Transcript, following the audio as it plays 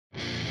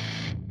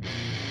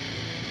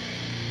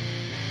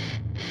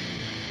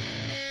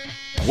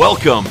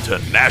Welcome to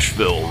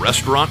Nashville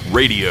Restaurant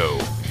Radio,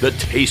 the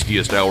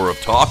tastiest hour of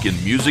talk in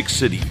Music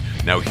City.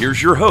 Now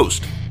here's your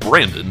host,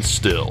 Brandon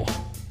Still.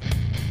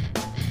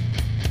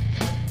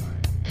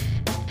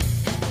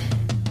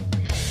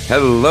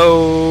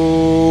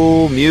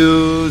 Hello,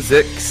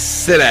 Music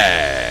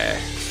City.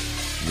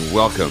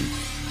 Welcome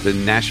to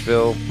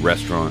Nashville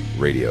Restaurant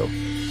Radio.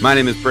 My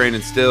name is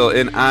Brandon Still,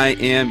 and I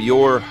am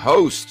your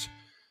host.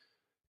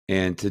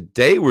 And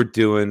today we're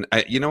doing,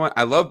 you know what?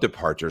 I love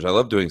departures. I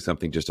love doing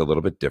something just a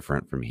little bit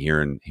different from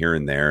here and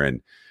there.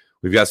 And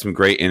we've got some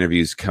great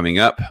interviews coming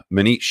up.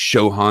 Manish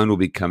Chauhan will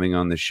be coming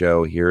on the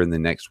show here in the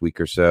next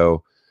week or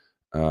so.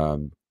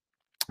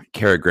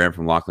 Kara Graham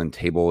from Lachlan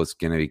Table is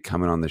going to be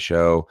coming on the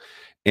show.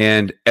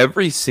 And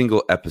every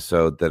single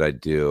episode that I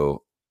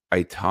do,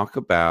 I talk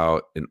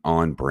about an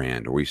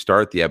on-brand, or we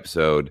start the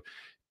episode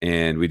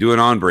and we do an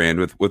on-brand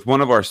with one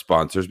of our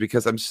sponsors,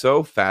 because I'm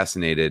so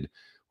fascinated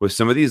with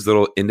some of these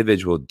little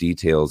individual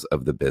details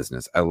of the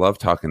business. I love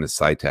talking to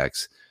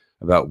Cytex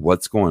about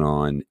what's going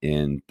on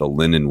in the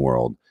linen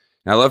world.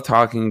 And I love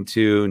talking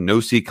to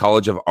No-See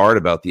College of Art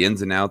about the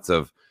ins and outs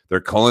of their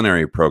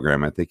culinary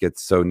program. I think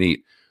it's so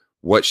neat.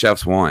 What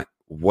chefs want.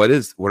 What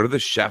are the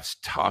chefs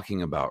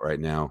talking about right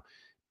now?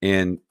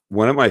 And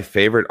one of my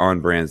favorite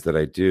on-brands that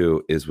I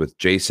do is with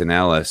Jason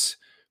Ellis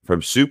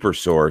from Super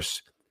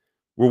Source,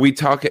 where we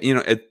talk,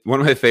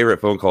 one of my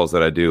favorite phone calls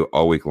that I do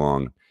all week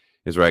long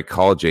is where I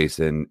call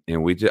Jason,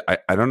 and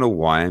I don't know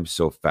why I'm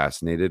so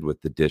fascinated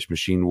with the dish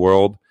machine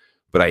world,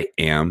 but I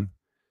am.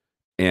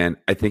 And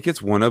I think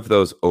it's one of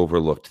those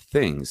overlooked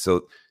things.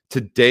 So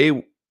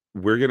today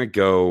we're going to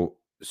go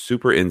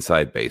super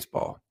inside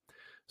baseball.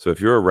 So if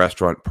you're a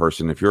restaurant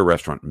person, if you're a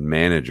restaurant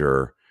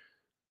manager,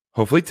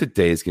 hopefully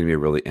today is going to be a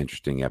really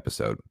interesting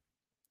episode.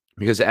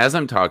 Because as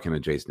I'm talking to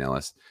Jason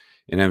Ellis,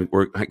 and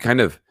we're kind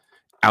of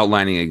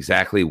outlining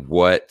exactly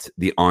what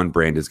the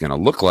on-brand is going to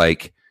look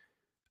like,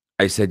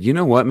 I said, you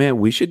know what, man,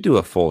 we should do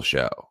a full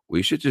show.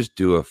 We should just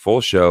do a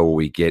full show where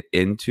we get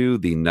into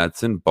the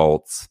nuts and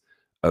bolts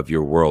of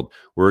your world.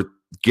 We're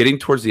getting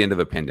towards the end of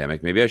a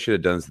pandemic. Maybe I should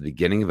have done this at the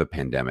beginning of a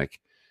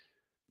pandemic,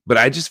 but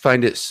I just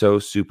find it so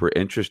super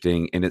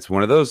interesting. And it's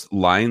one of those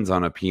lines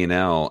on a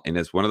P&L, and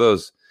it's one of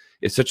those,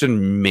 it's such a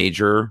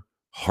major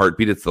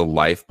heartbeat. It's the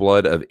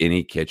lifeblood of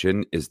any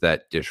kitchen, is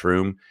that dish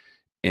room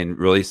and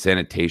really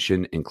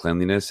sanitation and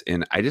cleanliness.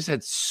 And I just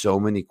had so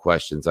many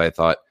questions. I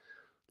thought,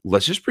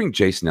 let's just bring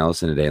Jason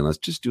Ellis in today and let's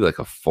just do like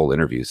a full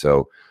interview.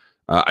 So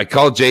I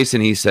called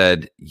Jason. He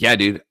said, yeah,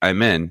 dude,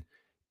 I'm in.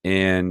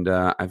 And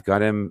I've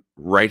got him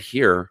right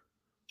here,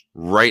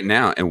 right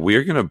now. And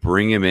we're going to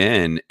bring him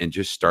in and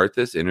just start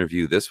this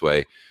interview this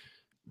way.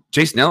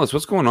 Jason Ellis,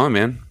 what's going on,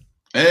 man?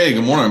 Hey,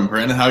 good morning,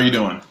 Brandon. How are you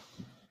doing?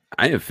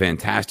 I am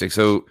fantastic.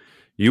 So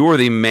you are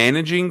the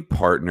managing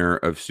partner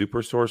of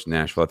Super Source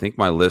Nashville. I think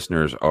my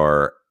listeners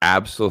are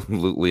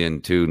absolutely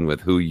in tune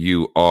with who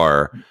you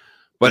are.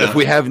 But if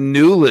we have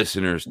new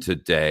listeners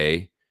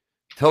today,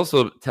 tell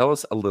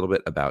us a little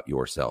bit about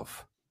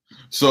yourself.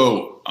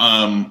 So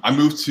I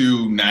moved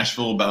to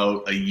Nashville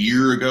about a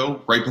year ago,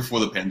 right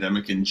before the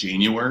pandemic in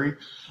January,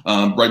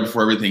 right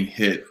before everything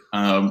hit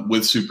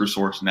with Super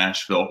Source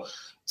Nashville.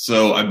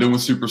 So I've been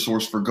with Super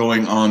Source for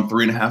going on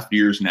 3.5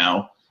 years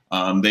now.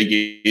 They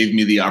gave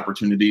me the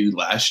opportunity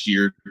last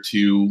year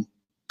to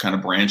kind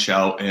of branch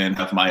out and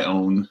have my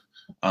own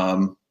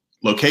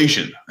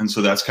location. And so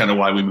that's kind of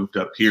why we moved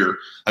up here.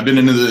 I've been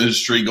into the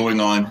industry going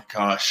on,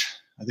 I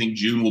think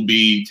June will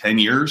be 10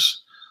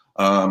 years.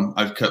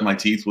 I've cut my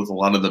teeth with a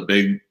lot of the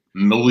big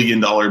 $1 million,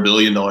 $1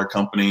 billion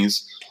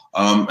companies.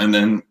 And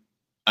then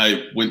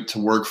I went to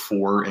work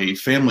for a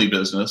family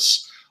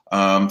business,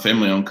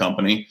 family-owned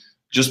company,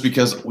 just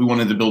because we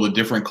wanted to build a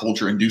different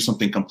culture and do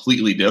something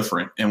completely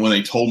different. And when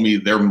they told me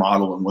their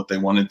model and what they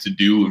wanted to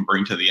do and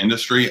bring to the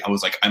industry, I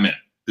was like, I'm in.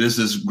 This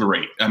is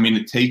great. I mean,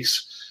 it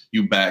takes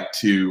you back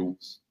to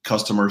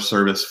customer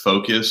service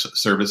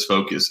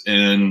focus,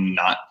 and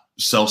not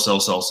sell.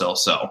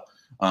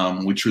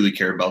 We truly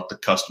care about the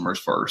customers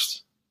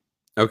first.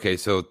 Okay,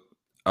 so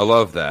I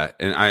love that.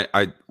 And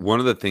I one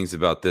of the things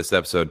about this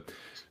episode,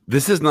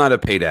 this is not a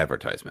paid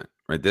advertisement,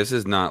 right? This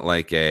is not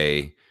like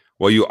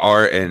you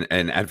are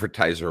an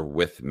advertiser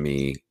with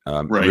me.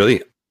 Right.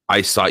 Really,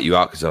 I sought you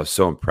out because I was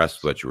so impressed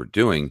with what you were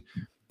doing.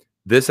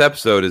 This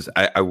episode is,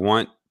 I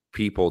want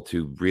people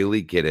to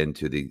really get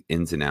into the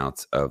ins and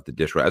outs of the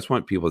dish. I just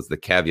want people, as the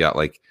caveat,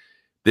 like,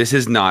 this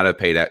is not a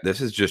paid, this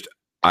is just,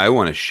 I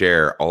want to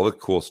share all the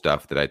cool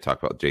stuff that I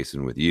talked about,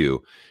 Jason, with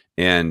you.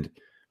 And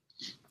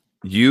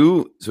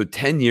so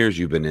 10 years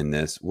you've been in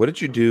this. What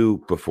did you do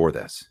before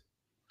this?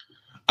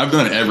 I've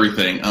done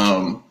everything.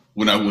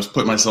 When I was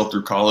putting myself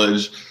through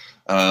college,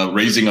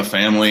 raising a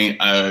family,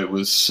 I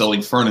was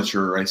selling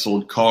furniture. I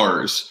sold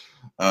cars.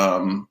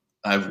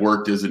 I've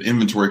worked as an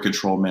inventory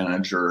control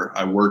manager.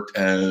 I worked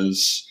in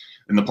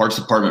the parts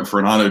department for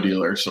an auto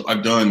dealer. So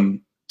I've done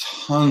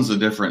tons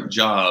of different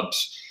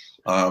jobs.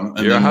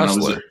 You're a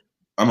hustler.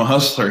 I'm a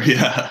hustler.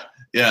 Yeah.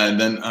 Yeah. And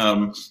then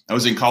I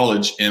was in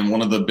college, and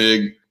one of the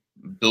big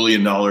 $1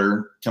 billion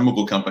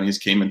chemical companies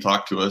came and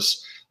talked to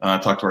us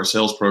talked to our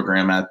sales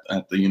program at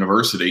the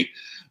university.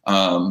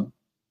 And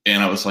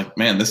I was like,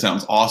 man, this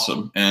sounds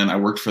awesome. And I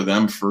worked for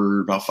them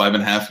for about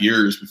 5.5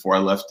 years before I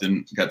left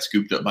and got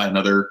scooped up by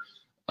another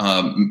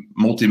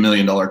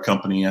multi-million-dollar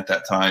company at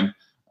that time.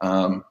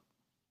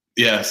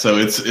 Yeah, so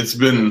it's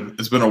been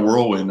a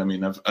whirlwind. I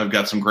mean, I've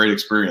got some great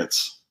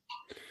experience.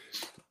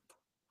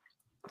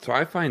 So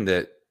I find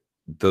that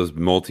those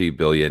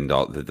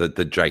multi-billion-dollar,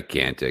 the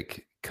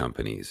gigantic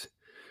companies,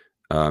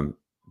 they're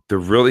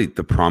really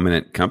the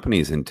prominent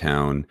companies in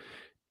town.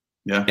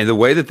 Yeah. And the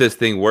way that this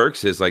thing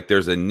works is like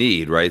there's a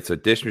need, right? So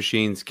dish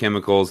machines,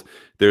 chemicals,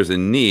 there's a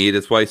need.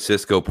 That's why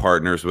Cisco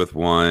partners with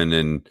one,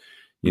 and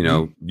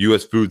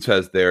US Foods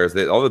has theirs.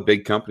 All the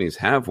big companies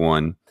have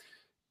one.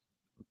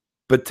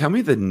 But tell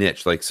me the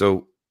niche. Like,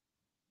 so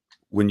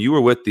when you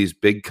were with these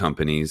big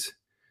companies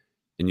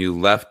and you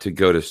left to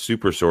go to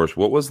SuperSource,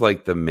 what was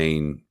like the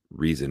main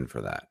reason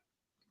for that?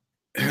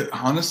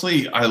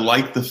 Honestly, I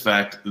like the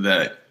fact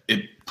that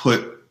it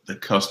put the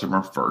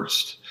customer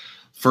first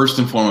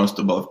and foremost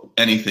above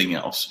anything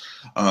else.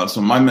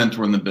 So my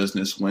mentor in the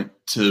business went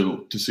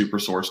to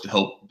SuperSource to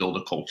help build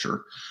a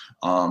culture.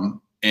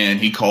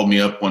 And he called me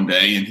up one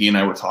day and he and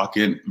I were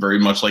talking very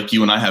much like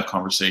you and I have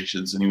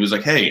conversations. And he was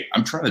like, hey,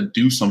 I'm trying to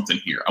do something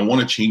here. I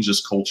want to change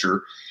this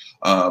culture.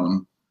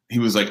 He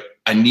was like,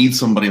 I need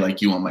somebody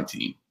like you on my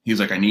team. He was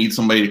like, I need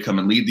somebody to come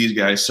and lead these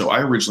guys. So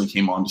I originally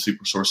came on to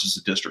SuperSource as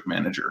a district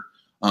manager.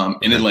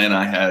 In Atlanta,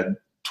 I had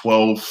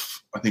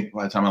 12, I think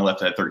by the time I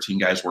left, I had 13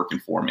 guys working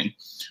for me.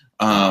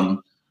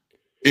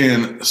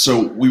 And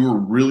so we were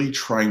really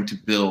trying to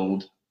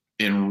build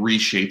and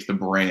reshape the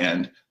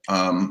brand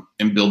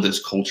and build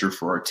this culture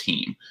for our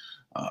team.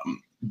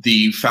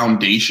 The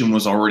foundation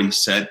was already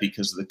set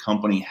because the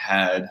company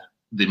had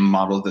the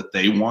model that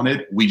they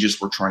wanted. We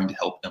just were trying to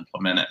help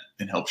implement it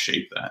and help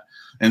shape that.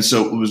 And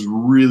so it was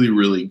really,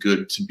 really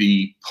good to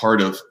be part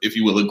of, if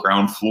you will, the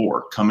ground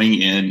floor,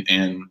 coming in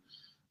and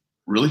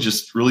really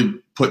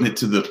putting it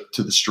to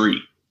the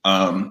street.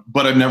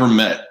 But I've never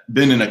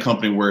been in a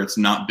company where it's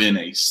not been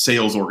a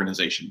sales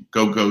organization.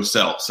 Go,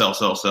 sell.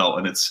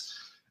 And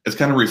it's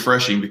kind of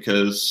refreshing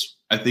because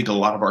I think a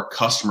lot of our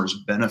customers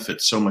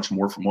benefit so much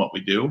more from what we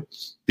do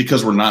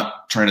because we're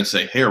not trying to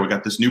say, hey, we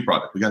got this new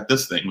product. We got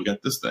this thing.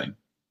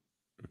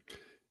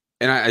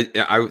 And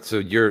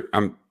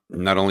I'm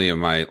not only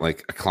am I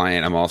like a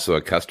client, I'm also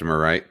a customer,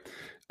 right?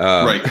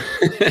 Right.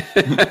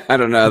 I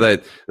don't know,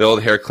 that the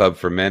old hair club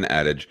for men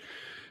adage.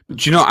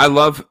 But I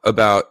love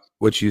about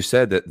what you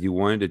said, that you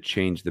wanted to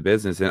change the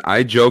business. And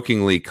I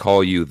jokingly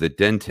call you the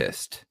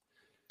dentist.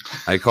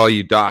 I call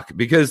you Doc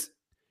because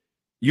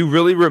you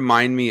really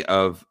remind me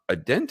of a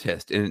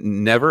dentist, and it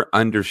never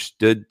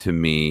understood to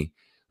me,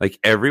 like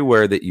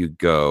everywhere that you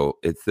go,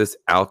 it's this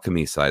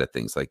alchemy side of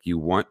things. Like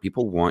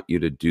people want you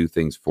to do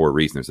things for a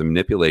reason. There's a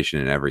manipulation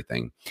in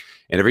everything.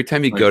 And every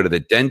time you go to the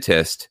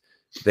dentist,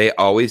 they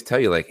always tell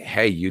you like,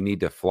 hey, you need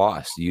to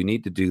floss. You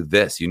need to do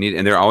this.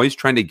 And they're always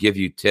trying to give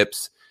you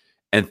tips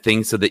and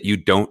things so that you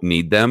don't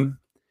need them.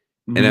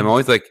 Mm-hmm. And I'm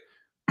always like,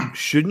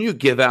 shouldn't you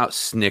give out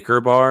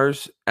Snicker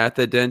bars at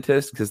the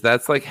dentist? Because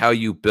that's like how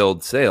you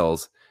build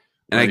sales.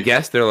 And right. I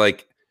guess they're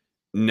like,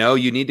 no,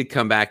 you need to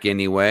come back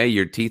anyway.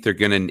 Your teeth are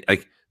going to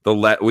like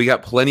we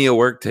got plenty of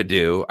work to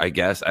do, I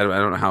guess. I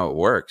don't know how it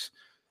works.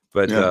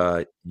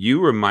 But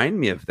you remind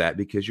me of that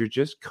because you're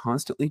just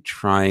constantly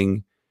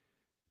trying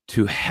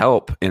to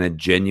help in a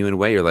genuine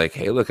way. You're like,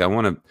 hey, look, I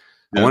want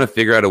to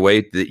figure out a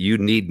way that you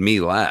need me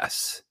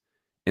less.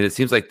 And it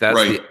seems like that's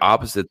the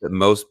opposite that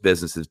most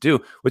businesses do,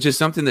 which is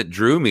something that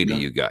drew me to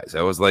you guys.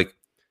 I was like,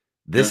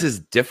 this is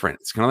different.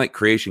 It's kind of like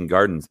Creation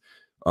Gardens,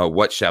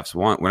 what chefs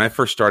want. When I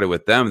first started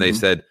with them, they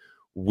said,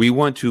 we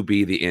want to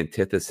be the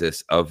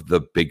antithesis of the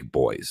big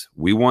boys.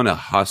 We want to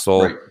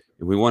hustle. Right.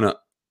 We want to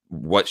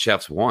what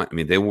chefs want. I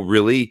mean, they will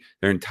really,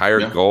 their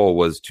entire goal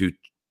was to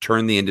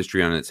turn the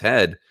industry on its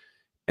head.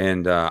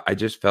 And I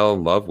just fell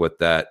in love with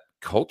that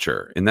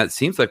culture. And that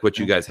seems like what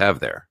you guys have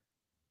there.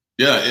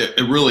 Yeah,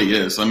 it really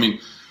is. I mean,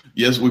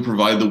 yes, we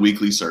provide the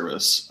weekly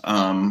service.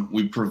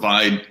 We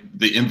provide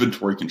the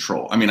inventory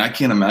control. I mean, I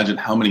can't imagine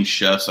how many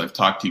chefs I've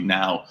talked to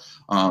now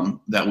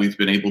that we've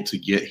been able to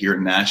get here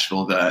in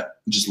Nashville that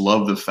just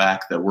love the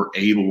fact that we're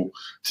able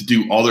to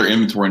do all their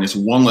inventory and it's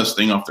one less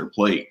thing off their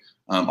plate.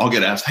 I'll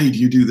get asked, hey, do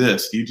you do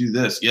this? Do you do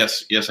this?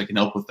 Yes, I can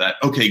help with that.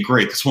 Okay,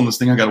 great. That's one less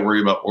thing I got to worry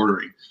about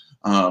ordering.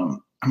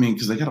 I mean,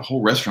 because they got a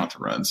whole restaurant to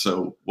run.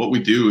 So what we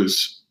do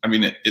is, I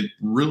mean, it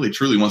really,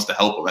 truly wants to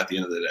help them at the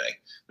end of the day.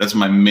 That's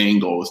my main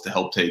goal, is to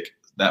help take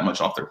that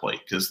much off their plate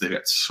because they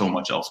got so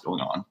much else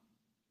going on.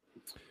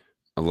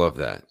 I love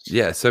that.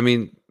 Yes. I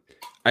mean,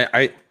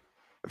 I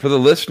for the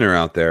listener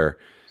out there,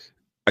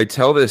 I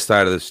tell this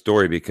side of the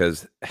story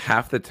because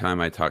half the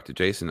time I talk to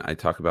Jason, I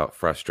talk about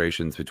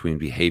frustrations between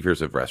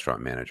behaviors of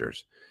restaurant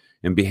managers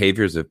and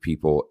behaviors of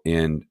people.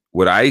 And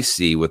what I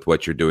see with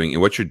what you're doing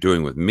and what you're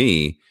doing with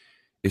me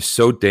is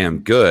so damn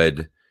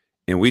good.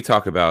 And we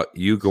talk about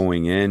you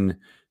going in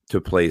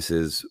to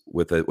places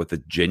with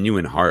a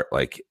genuine heart.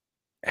 Like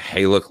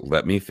hey, look,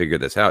 let me figure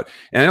this out.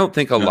 And I don't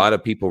think a lot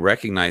of people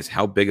recognize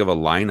how big of a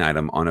line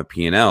item on a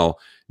P&L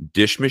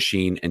dish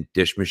machine and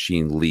dish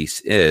machine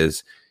lease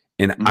is.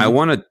 And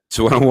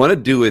so what I want to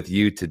do with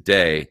you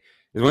today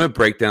is I want to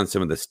break down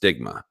some of the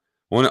stigma.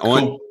 I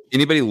want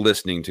anybody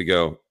listening to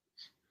go,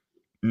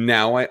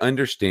 now I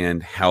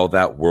understand how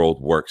that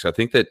world works. I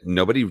think that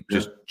nobody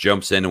just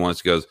jumps in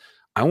and goes,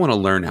 I want to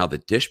learn how the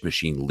dish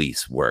machine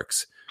lease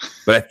works.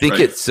 But I think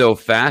it's so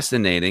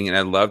fascinating. And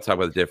I love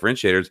talking about the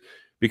differentiators,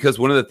 because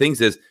one of the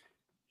things is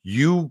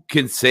you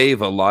can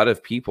save a lot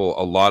of people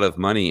a lot of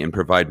money and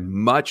provide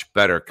much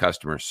better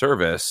customer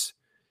service.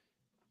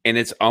 And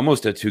it's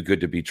almost a too good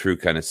to be true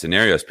kind of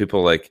scenarios.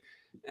 People are like,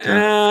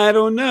 I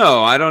don't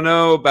know. I don't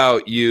know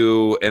about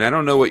you. And I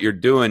don't know what you're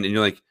doing. And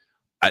you're like,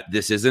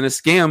 this isn't a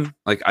scam.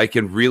 Like, I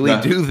can really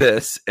do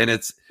this. And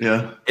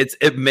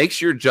it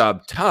makes your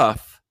job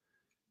tough.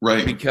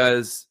 Right.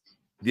 Because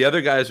the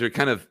other guys are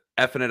kind of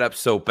effing it up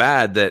so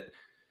bad that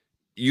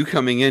you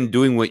coming in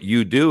doing what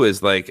you do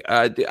is like,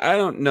 I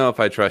don't know if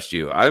I trust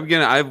you.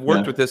 I've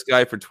worked with this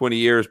guy for 20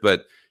 years,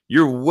 but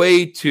you're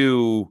way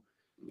too,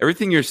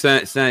 everything you're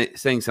saying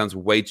sounds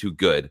way too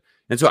good.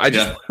 And so I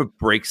just want to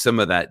break some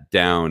of that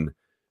down,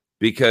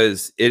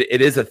 because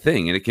it is a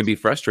thing, and it can be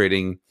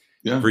frustrating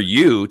for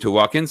you to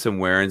walk in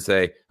somewhere and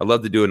say, I'd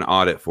love to do an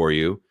audit for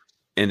you.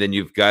 And then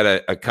you've got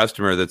a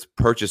customer that's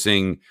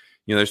purchasing,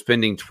 they're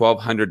spending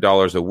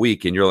 $1,200 a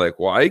week. And you're like,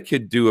 well, I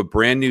could do a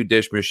brand new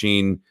dish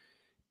machine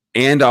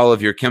and all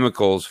of your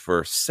chemicals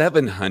for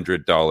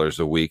 $700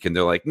 a week. And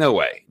they're like, no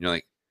way. And you're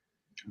like,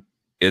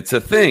 it's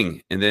a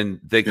thing. And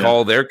then they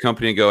call their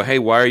company and go, hey,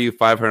 why are you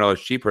 $500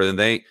 cheaper? And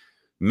they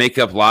make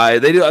up lie.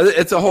 They do.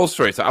 It's a whole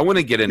story. So I want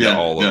to get into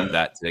all of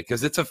that today,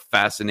 because it's a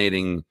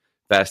fascinating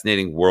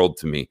world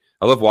to me.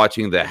 I love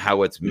watching the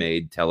How It's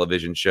Made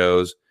television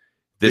shows.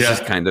 This is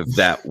kind of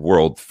that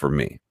world for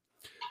me.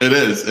 It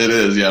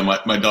is. Yeah.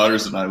 My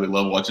daughters and I, we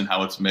love watching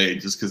How It's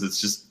Made, just because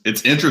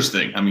it's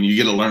interesting. I mean, you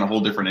get to learn a whole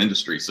different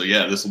industry. So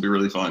yeah, this will be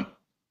really fun.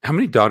 How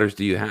many daughters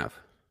do you have?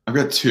 I've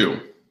got two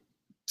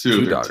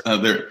daughters.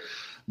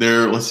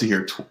 They're let's see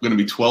here, going to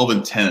be 12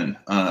 and 10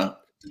 on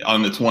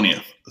the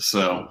 20th.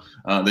 So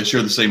they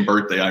share the same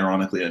birthday,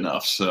 ironically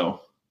enough. So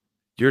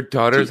your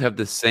daughters have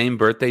the same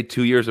birthday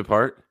 2 years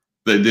apart?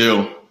 They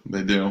do.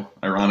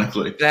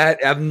 Ironically. That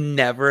I've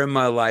never in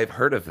my life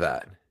heard of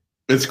that.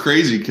 It's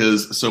crazy,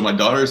 because my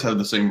daughters have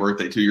the same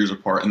birthday 2 years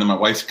apart, and then my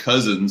wife's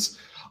cousins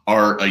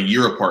are a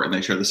year apart, and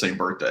they share the same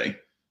birthday.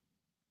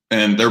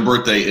 And their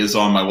birthday is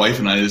on my wife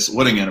and I's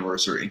wedding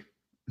anniversary.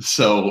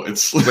 So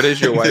it's what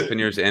is your wife and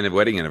yours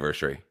wedding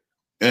anniversary?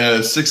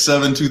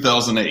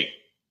 6/7/2008.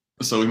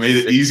 So we made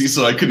it easy,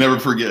 so I could never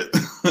forget.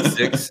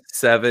 6,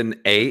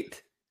 7,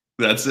 8.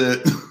 That's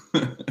it.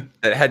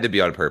 It had to be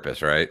on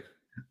purpose, right?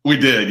 We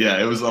did, yeah.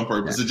 It was on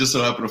purpose. It just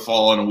so happened to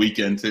fall on a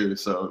weekend too,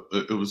 so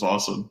it was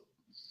awesome.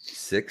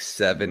 6,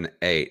 7,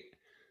 8.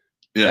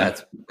 Yeah,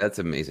 that's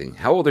amazing.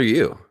 How old are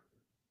you?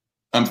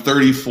 I'm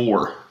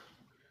 34.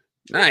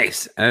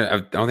 Nice.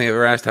 I don't think I've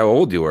ever asked how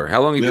old you were.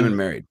 How long have you been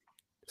married?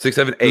 6,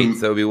 7, 8.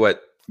 So it'll be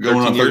what?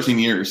 Going on 13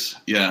 years.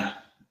 Yeah,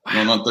 wow.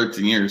 Going on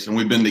 13 years, and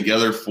we've been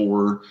together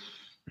for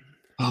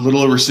a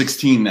little over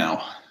 16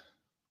 now.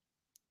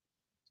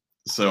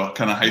 So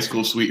kind of high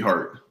school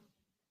sweetheart.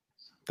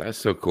 That's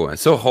so cool.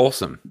 It's so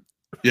wholesome.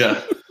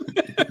 Yeah.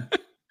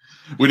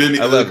 We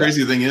didn't. The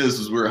crazy thing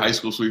is we were high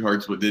school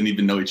sweethearts, but didn't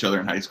even know each other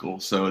in high school.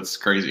 So it's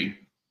crazy.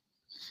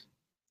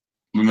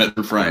 We met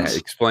through friends.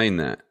 Explain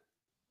that.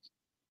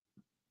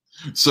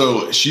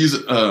 So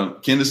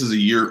Candace is a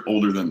year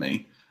older than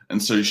me.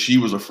 And so she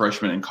was a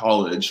freshman in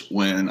college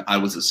when I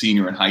was a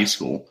senior in high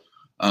school.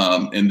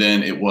 And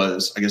then it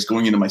was, I guess,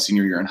 going into my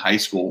senior year in high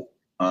school,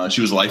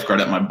 she was a lifeguard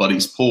at my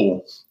buddy's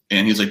pool.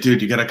 And he was like,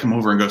 dude, you got to come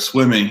over and go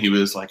swimming. He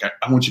was like,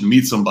 I want you to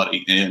meet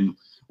somebody. And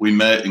we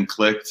met and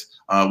clicked.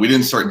 We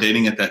didn't start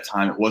dating at that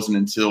time. It wasn't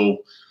until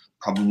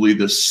probably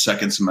the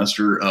second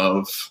semester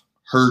of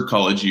her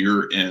college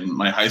year and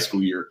my high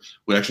school year,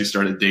 we actually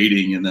started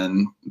dating. And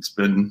then it's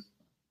been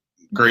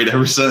great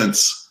ever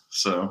since.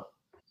 So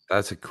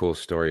that's a cool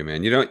story,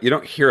 man. You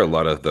don't hear a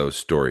lot of those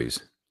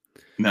stories.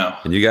 No.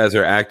 And you guys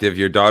are active.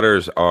 Your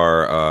daughters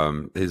are,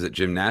 is it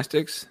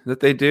gymnastics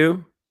that they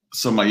do?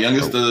 So my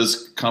youngest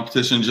does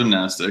competition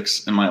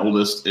gymnastics, and my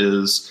oldest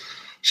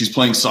she's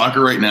playing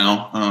soccer right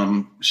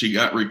now. She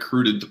got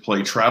recruited to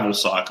play travel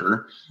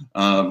soccer,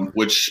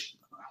 which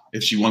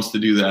if she wants to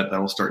do that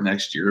will start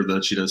next year.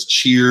 She does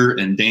cheer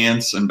and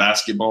dance and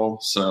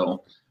basketball.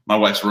 So my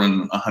wife's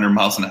running 100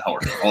 miles an hour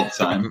all the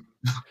time.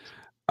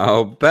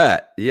 I'll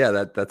bet.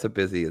 Yeah, it's a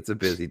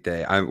busy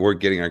day. We're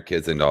getting our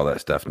kids into all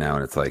that stuff now,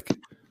 and it's like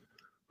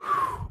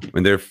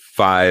when they're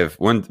 5,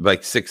 one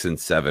like 6 and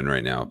 7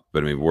 right now.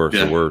 But I mean, we're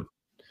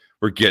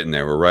getting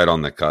there. We're right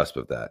on the cusp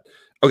of that.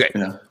 Okay,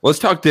 let's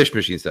talk dish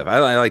machine stuff. I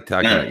like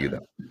talking about you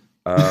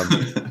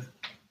though.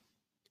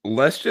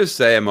 Let's just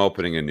say I'm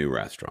opening a new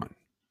restaurant.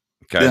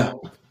 Okay,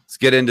 let's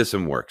get into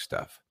some work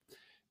stuff,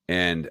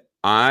 and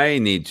I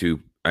need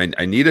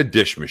a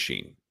dish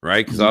machine,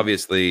 right? Because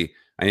obviously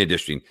I need a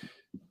dish machine.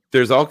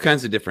 There's all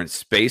kinds of different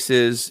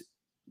spaces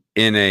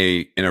in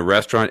a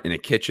restaurant, in a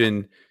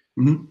kitchen,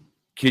 Mhm.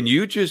 can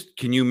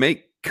you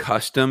make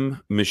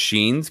custom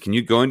machines? Can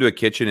you go into a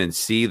kitchen and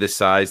see the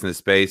size and the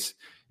space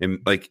and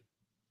like,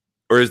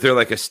 or is there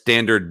like a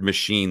standard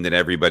machine that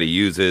everybody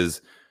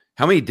uses?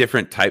 How many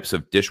different types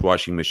of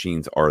dishwashing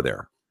machines are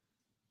there?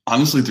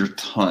 Honestly, there's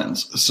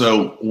tons.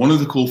 So one of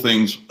the cool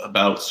things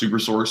about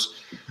SuperSource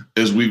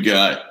is we've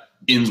got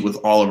ins with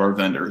all of our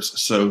vendors.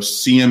 So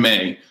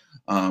CMA,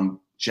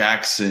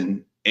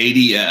 Jackson,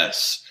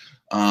 ADS,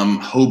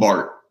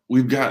 Hobart.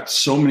 We've got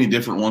so many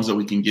different ones that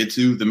we can get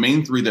to. The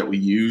main three that we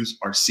use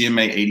are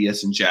CMA,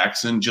 ADS, and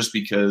Jackson, just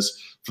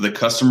because for the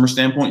customer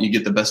standpoint, you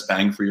get the best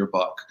bang for your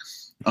buck.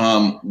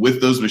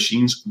 With those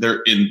machines,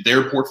 they're in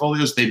their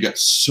portfolios. They've got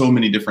so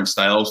many different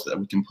styles that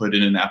we can put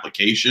in an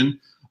application.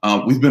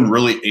 We've been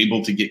really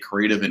able to get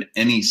creative in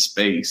any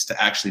space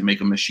to actually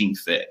make a machine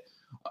fit.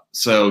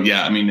 So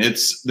yeah, I mean,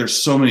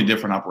 there's so many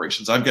different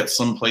operations. I've got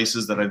some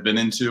places that I've been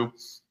into.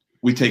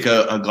 We take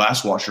a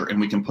glass washer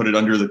and we can put it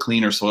under the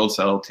clean or soiled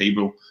tile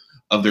table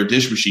of their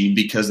dish machine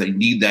because they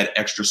need that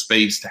extra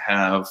space to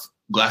have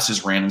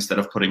glasses ran instead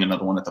of putting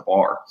another one at the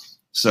bar.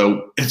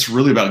 So it's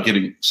really about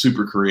getting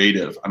super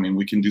creative. I mean,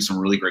 we can do some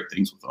really great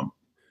things with them.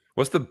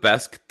 What's the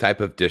best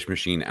type of dish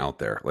machine out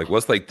there? Like,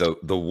 what's like the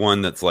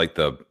one that's like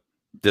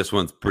this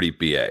one's pretty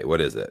BA? What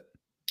is it?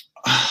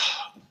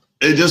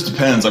 It just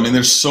depends. I mean,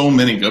 there's so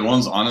many good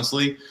ones,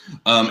 honestly.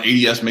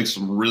 ADS makes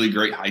some really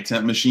great high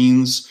temp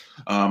machines.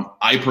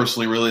 I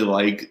personally really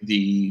like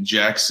the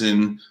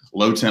Jackson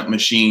low temp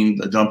machine,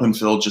 the dump and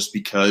fill, just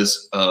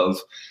because of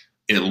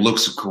it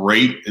looks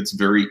great. It's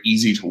very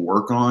easy to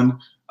work on.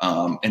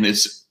 And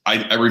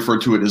I refer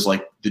to it as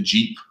like the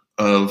Jeep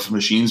of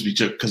machines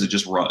because it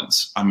just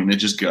runs. I mean, it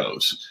just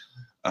goes.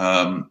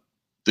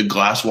 The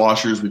glass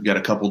washers, we've got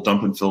a couple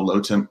dump and fill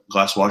low temp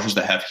glass washers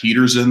that have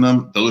heaters in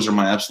them. Those are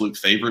my absolute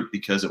favorite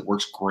because it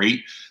works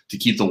great to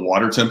keep the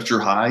water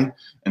temperature high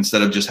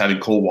instead of just having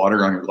cold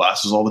water on your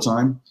glasses all the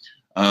time.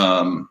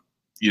 And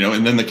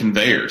then the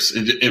conveyors,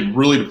 it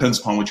really depends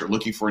upon what you're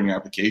looking for in your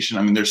application.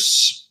 I mean,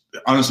 there's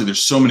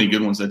so many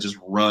good ones that just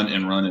run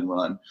and run and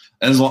run.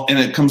 And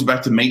it comes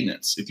back to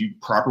maintenance. If you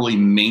properly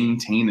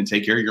maintain and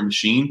take care of your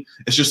machine,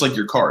 it's just like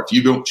your car. If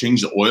you don't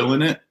change the oil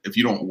in it, if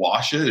you don't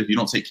wash it, if you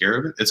don't take care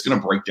of it, it's going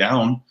to break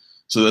down.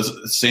 So that's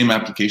the same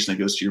application that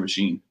goes to your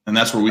machine. And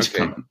that's where we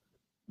come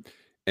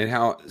in.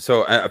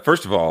 And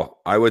first of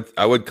all, I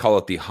would call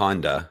it the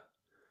Honda.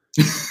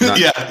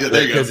 Yeah,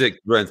 there you go. Because it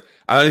runs.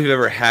 I don't know if you've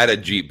ever had a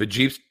Jeep, but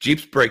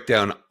Jeeps break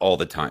down all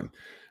the time.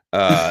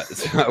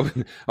 So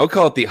I'll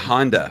call it the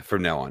Honda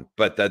from now on,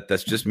 but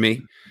that's just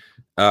me.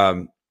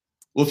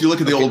 Well, if you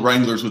look at the old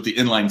Wranglers with the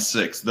inline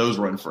six, those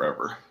run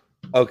forever.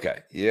 Okay.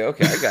 Yeah.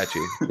 Okay. I got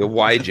you. The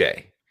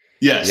YJ.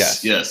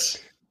 Yes.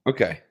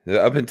 Okay.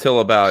 Up until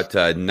about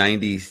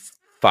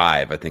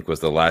 95, I think was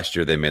the last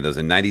year they made those.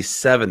 In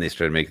 97, they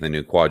started making the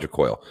new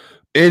quadricoil.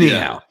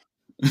 Anyhow,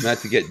 not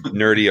to get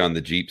nerdy on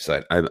the Jeep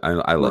side.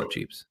 I love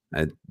Jeeps.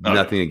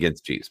 Nothing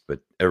against Jeeps, but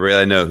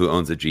everybody I know who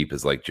owns a Jeep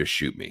is like, just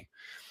shoot me.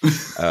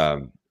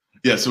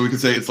 Yeah, so we could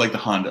say it's like the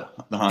Honda.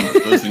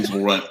 Those things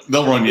will run.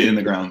 They'll run you in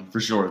the ground for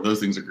sure. Those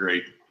things are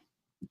great.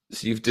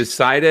 So you've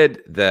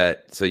decided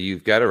that. So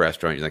you've got a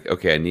restaurant. You're like,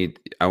 okay,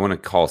 I want to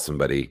call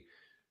somebody.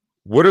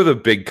 What are the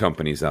big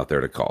companies out there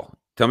to call?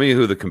 Tell me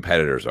who the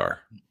competitors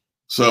are.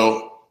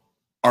 So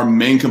our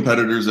main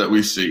competitors that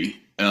we see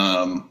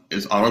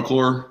is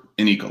Autochlor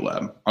and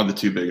Ecolab are the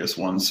two biggest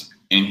ones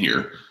in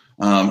here,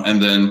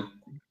 and then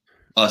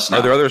us.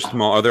 Are there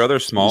other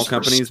small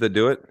companies that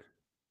do it?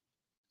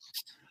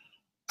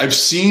 I've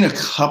seen a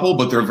couple,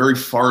 but they're very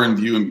far in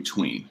view in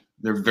between.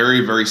 They're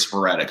very, very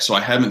sporadic. So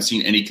I haven't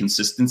seen any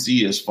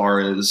consistency as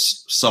far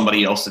as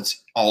somebody else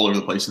that's all over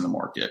the place in the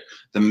market.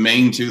 The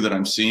main two that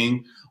I'm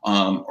seeing,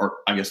 or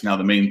I guess now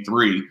the main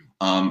three,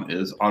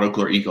 is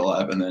Autochlor,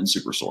 Ecolab, and then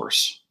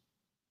SuperSource.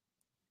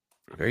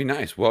 Very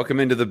nice.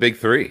 Welcome into the big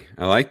three.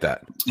 I like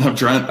that. I'm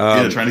trying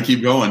to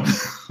keep going.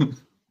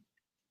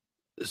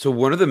 So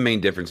one of the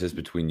main differences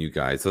between you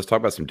guys, let's talk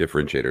about some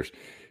differentiators.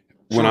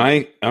 When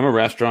I'm a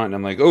restaurant and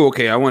I'm like, oh,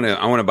 okay, I want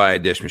to buy a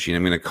dish machine.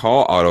 I'm going to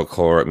call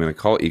Autochlor, I'm going to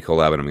call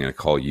Ecolab, and I'm going to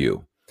call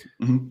you.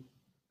 Mm-hmm.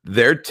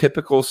 Their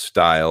typical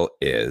style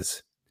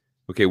is,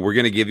 okay, we're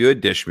going to give you a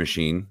dish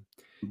machine,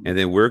 and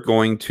then we're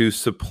going to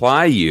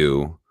supply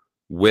you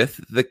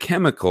with the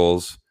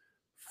chemicals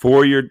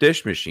for your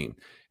dish machine.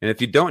 And if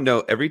you don't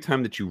know, every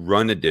time that you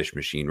run a dish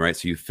machine, right?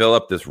 So you fill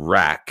up this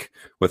rack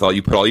with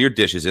you put all your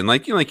dishes in,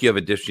 like you have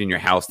a dish machine in your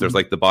house. There's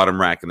like the bottom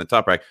rack and the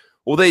top rack.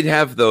 Well, they'd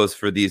have those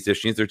for these dish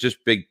machines. They're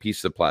just big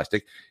pieces of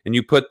plastic, and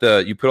you put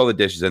all the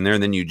dishes in there,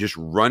 and then you just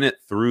run it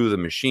through the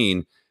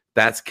machine.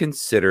 That's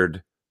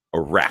considered a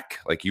rack.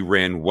 Like you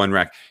ran one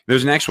rack.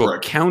 There's an actual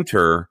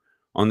counter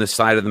on the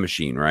side of the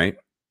machine, right?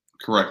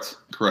 Correct.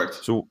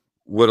 So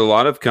what a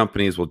lot of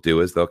companies will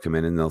do is they'll come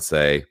in and they'll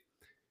say,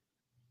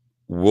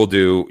 we'll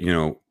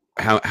do,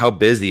 how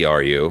busy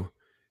are you?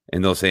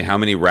 And they'll say, how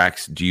many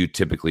racks do you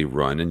typically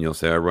run? And you'll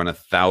say, I run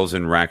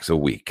 1,000 racks a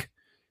week.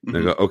 Mm-hmm.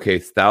 They go, okay,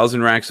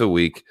 1,000 racks a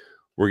week.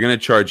 We're going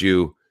to charge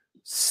you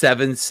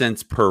 7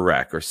 cents per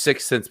rack or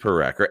 6 cents per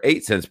rack or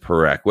 8 cents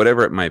per rack,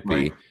 whatever it might be.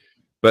 Right.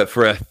 But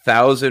for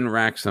 1,000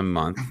 racks a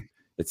month,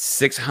 it's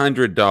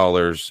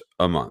 $600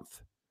 a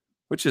month,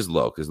 which is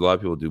low because a lot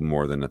of people do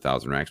more than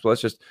 1,000 racks. But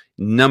let's just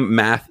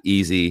math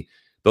easy.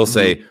 They'll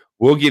say,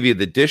 we'll give you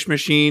the dish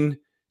machine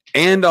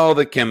and all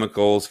the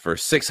chemicals for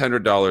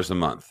 $600 a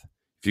month.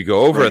 If you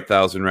go over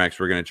 1,000 racks,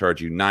 we're going to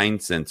charge you 9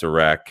 cents a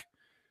rack,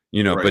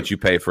 but you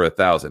pay for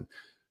 1,000.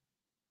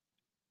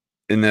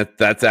 And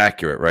that's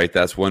accurate, right?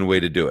 That's one way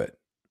to do it.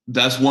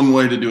 That's one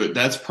way to do it.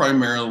 That's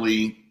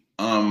primarily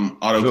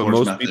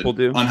AutoCore's method people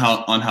do on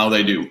how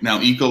they do. Now,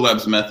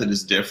 Ecolab's method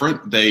is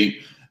different. They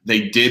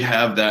did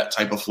have that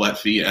type of flat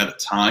fee at a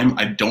time.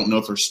 I don't know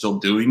if they're still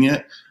doing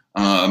it.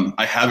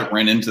 I haven't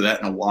ran into that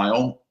in a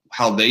while.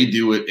 How they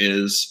do it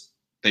is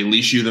they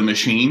lease you the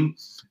machine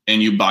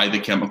and you buy the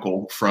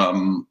chemical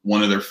from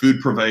one of their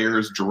food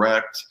purveyors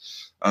direct.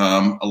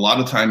 A lot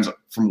of times,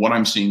 from what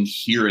I'm seeing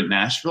here in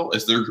Nashville,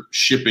 is they're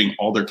shipping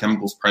all their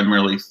chemicals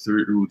primarily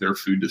through their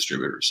food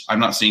distributors. I'm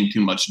not seeing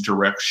too much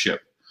direct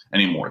ship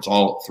anymore. It's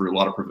all through a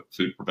lot of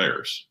food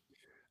purveyors.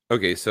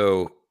 Okay,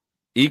 so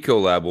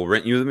Ecolab will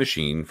rent you the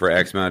machine for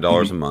X amount of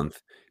dollars a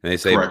month, and they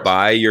say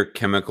buy your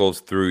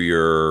chemicals through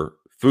your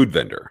food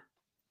vendor.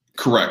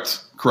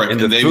 Correct. And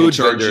they will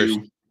charge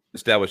you.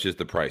 Establishes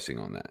the pricing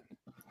on that.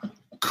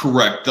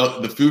 Correct.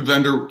 The food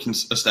vendor can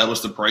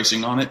establish the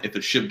pricing on it. If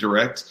it's shipped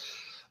direct,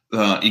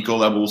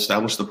 Ecolab will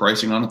establish the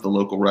pricing on it. The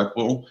local rep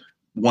will.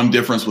 One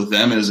difference with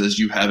them is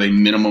you have a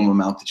minimum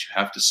amount that you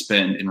have to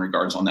spend in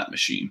regards on that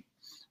machine.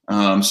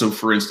 So,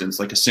 for instance,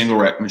 like a single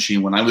rack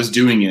machine, when I was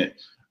doing it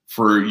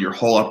for your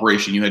whole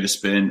operation, you had to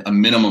spend a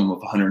minimum of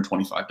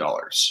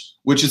 $125,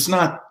 which it's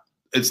not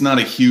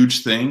a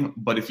huge thing.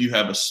 But if you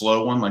have a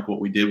slow one, like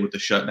what we did with the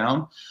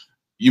shutdown,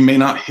 you may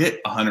not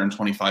hit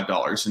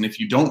 $125. And if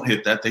you don't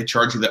hit that, they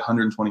charge you that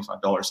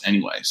 $125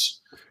 anyways.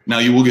 Now,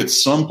 you will get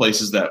some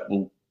places that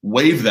will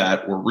waive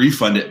that or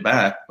refund it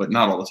back, but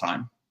not all the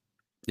time.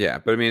 Yeah,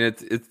 but I mean,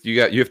 it's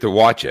you have to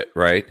watch it,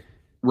 right?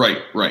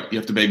 Right. You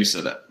have to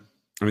babysit it.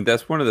 I mean,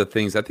 that's one of the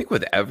things I think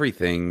with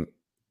everything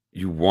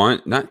you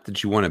want, not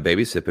that you want to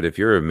babysit, but if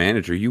you're a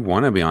manager, you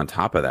want to be on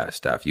top of that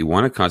stuff. You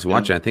want to constantly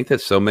watch it. I think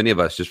that so many of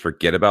us just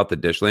forget about the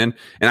Dishland.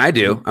 And I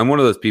do. I'm one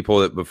of those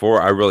people that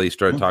before I really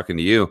started talking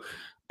to you,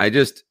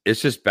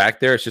 it's just back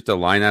there. It's just a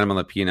line item on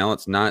the P&L.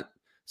 It's not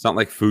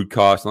like food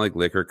costs, not like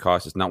liquor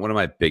costs. It's not one of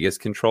my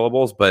biggest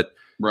controllables, but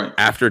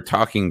after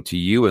talking to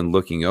you and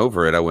looking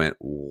over it, I went,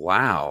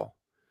 wow,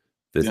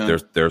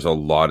 there's a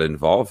lot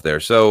involved there.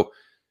 So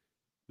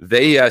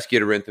they ask you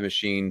to rent the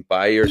machine,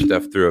 buy your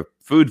stuff through a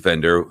food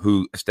vendor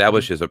who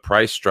establishes a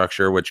price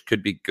structure, which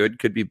could be good,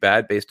 could be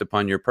bad based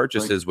upon your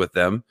purchases with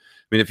them.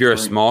 I mean, if you're a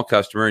small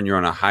customer and you're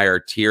on a higher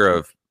tier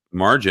of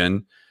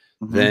margin,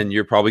 then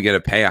you're probably going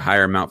to pay a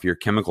higher amount for your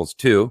chemicals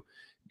too.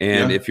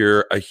 And if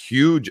you're a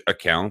huge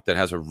account that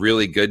has a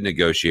really good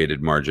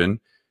negotiated margin,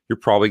 you're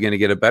probably going to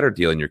get a better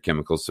deal in your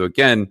chemicals. So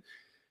again,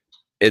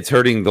 it's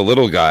hurting the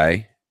little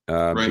guy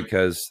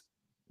because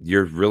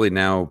you're really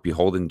now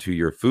beholden to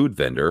your food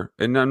vendor.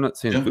 And I'm not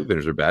saying food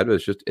vendors are bad, but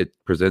it's just, it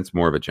presents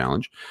more of a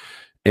challenge.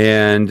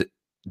 And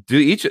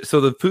so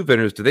the food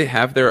vendors, do they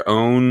have their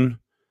own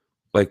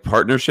like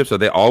partnerships? Are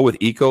they all with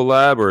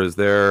Ecolab or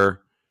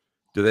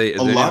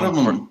a lot of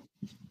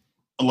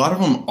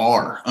them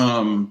are.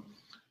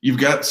 You've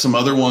got some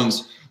other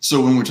ones. So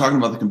when we're talking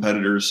about the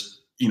competitors,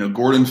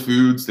 Gordon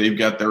Foods, they've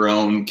got their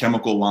own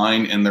chemical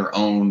line and their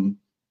own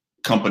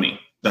company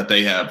that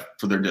they have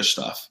for their dish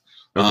stuff.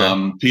 Okay.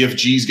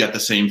 PFG's got the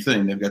same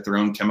thing. They've got their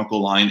own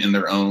chemical line and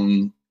their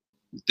own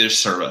dish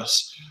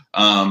service.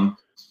 Then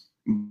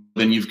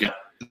you've got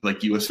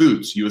like US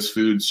Foods. US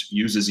Foods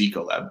uses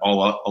Ecolab. A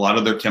lot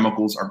of their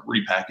chemicals are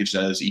repackaged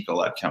as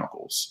Ecolab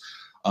chemicals.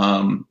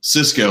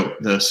 Cisco,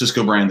 the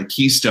Cisco brand, the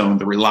Keystone,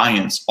 the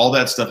Reliance, all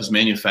that stuff is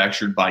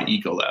manufactured by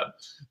Ecolab.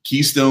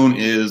 Keystone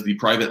is the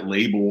private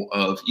label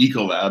of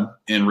Ecolab,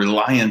 and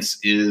Reliance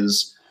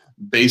is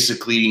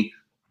basically,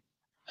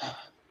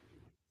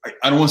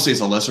 I don't want to say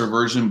it's a lesser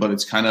version, but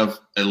it's kind of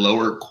a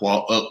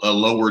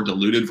lower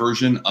diluted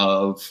version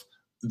of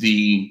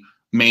the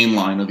main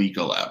line of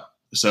Ecolab.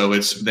 So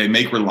they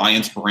make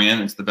Reliance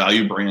brand. It's the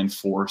value brand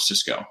for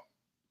Cisco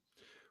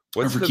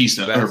or for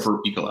Keystone or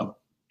for Ecolab.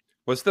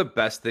 What's the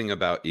best thing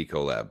about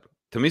Ecolab?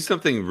 To me,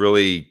 something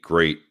really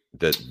great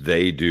that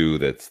they do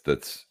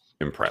that's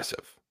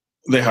impressive.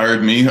 They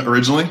hired me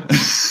originally.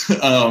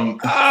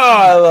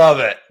 I love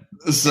it.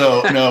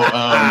 So no,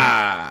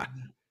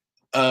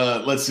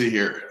 let's see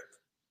here.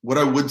 What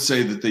I would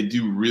say that they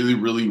do really,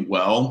 really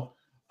well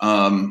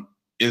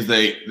is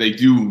they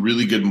do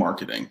really good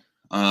marketing,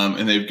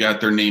 and they've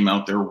got their name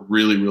out there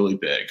really, really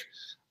big,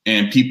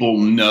 and people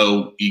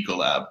know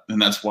Ecolab,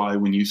 and that's why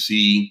when you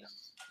see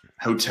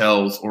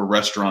hotels or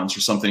restaurants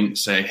or something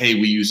say, "Hey,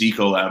 we use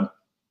Ecolab,"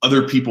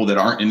 other people that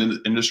aren't in the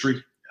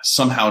industry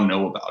somehow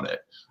know about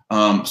it.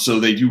 So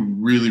they do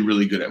really,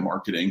 really good at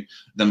marketing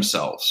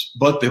themselves,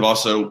 but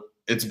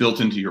it's built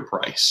into your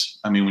price.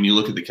 I mean, when you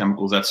look at the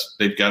chemicals,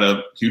 they've got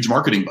a huge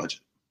marketing budget.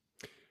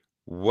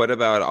 What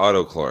about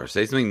Autochlor?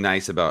 Say something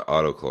nice about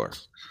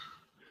Autochlor.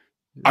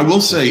 I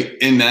will say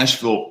in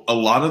Nashville, a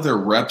lot of their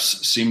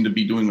reps seem to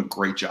be doing a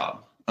great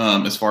job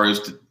as far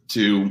as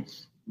to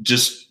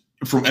just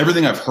from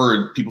everything I've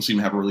heard, people seem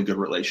to have a really good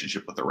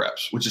relationship with the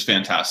reps, which is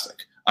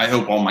fantastic. I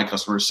hope all my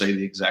customers say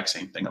the exact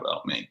same thing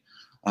about me.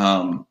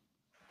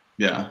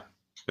 Yeah.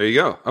 There you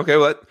go. Okay.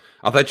 Well,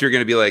 I thought you were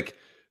going to be like,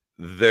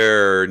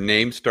 their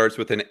name starts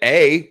with an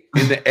A,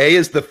 and the A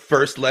is the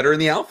first letter in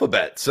the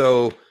alphabet.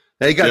 So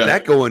they got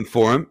that going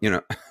for them, you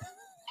know.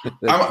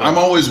 I'm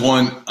always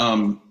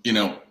one, you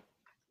know,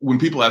 when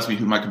people ask me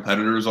who my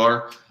competitors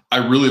are,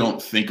 I really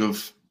don't think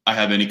of I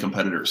have any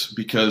competitors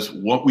because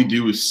what we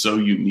do is so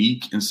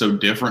unique and so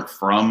different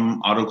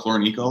from Autochlor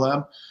and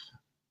Ecolab.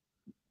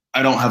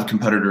 I don't have a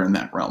competitor in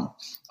that realm.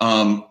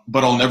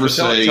 But I'll never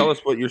say. Tell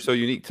us what you're so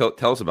unique. Tell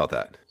us about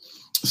that.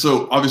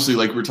 So obviously,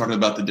 like we're talking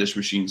about the dish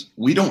machines,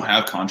 we don't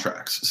have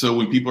contracts. So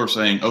when people are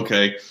saying,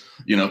 okay,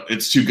 you know,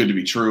 it's too good to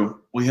be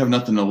true, we have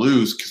nothing to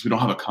lose because we don't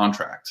have a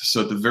contract. So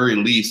at the very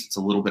least, it's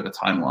a little bit of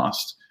time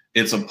lost.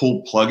 It's a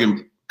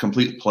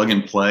complete plug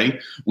and play.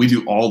 We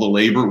do all the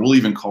labor. We'll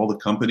even call the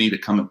company to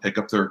come and pick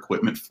up their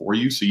equipment for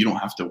you. So you don't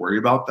have to worry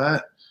about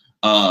that.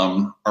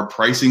 Our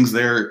pricing's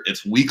there.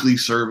 It's weekly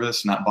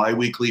service, not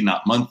biweekly,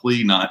 not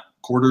monthly, not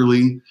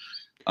quarterly.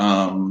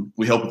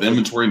 We help with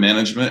inventory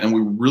management, and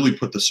we really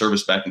put the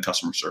service back in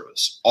customer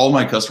service. All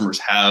my customers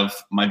have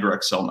my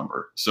direct cell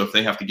number. So if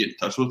they have to get in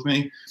touch with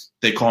me,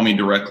 they call me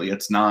directly.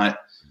 It's not,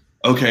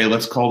 okay,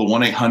 let's call the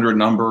 1-800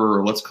 number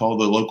or let's call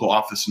the local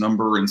office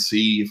number and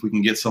see if we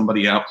can get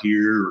somebody out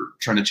here or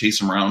trying to chase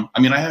them around. I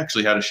mean, I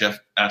actually had a chef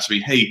ask me,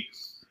 hey,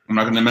 I'm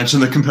not going to mention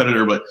the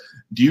competitor, but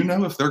do you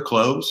know if they're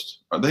closed?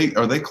 Are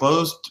they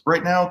closed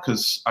right now?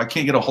 Because I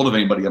can't get a hold of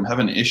anybody. I'm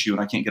having an issue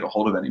and I can't get a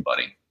hold of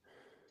anybody.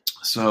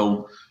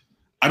 So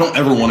I don't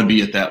ever want to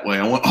be it that way.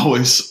 I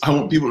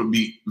want people to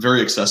be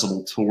very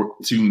accessible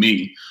to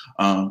me,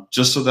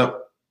 just so that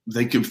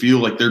they can feel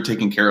like they're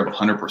taken care of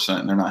 100%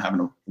 and they're not having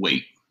to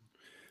wait.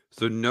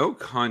 So no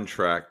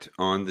contract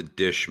on the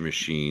dish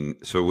machine.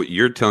 So what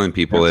you're telling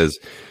people is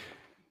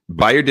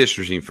buy your dish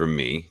machine from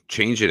me,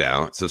 change it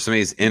out. So if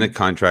somebody's in a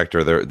contract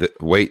or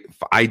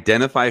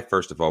identify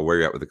first of all where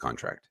you're at with the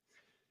contract.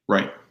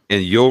 Right.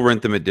 And you'll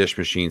rent them a dish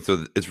machine.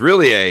 So it's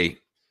really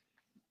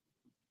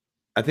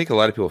I think a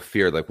lot of people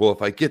fear like, well,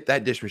 if I get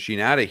that dish machine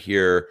out of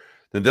here,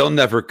 then they'll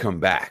never come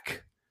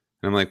back.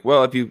 And I'm like,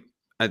 well, if you,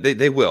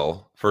 they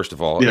will, first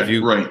of all, if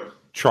you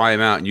try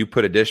them out and you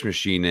put a dish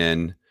machine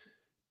in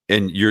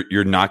and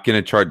you're not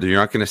going to charge, you're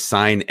not going to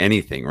sign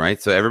anything.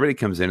 Right. So everybody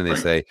comes in and they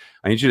say,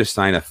 I need you to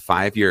sign a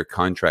 5-year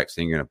contract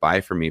saying you're going to buy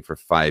from me for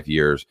 5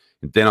 years.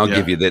 And then I'll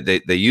give you that.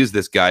 They use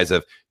this guise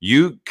of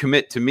you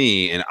commit to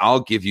me and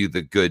I'll give you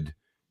the good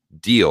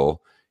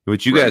deal.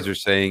 What you guys are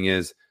saying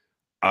is,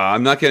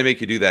 I'm not going to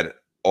make you do that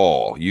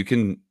all. You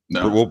can,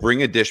 we'll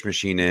bring a dish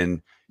machine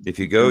in. If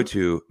you go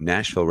to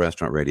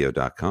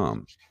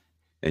NashvilleRestaurantRadio.com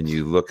and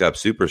you look up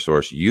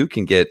SuperSource, you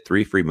can get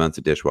 3 free months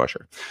of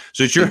dishwasher.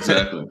 So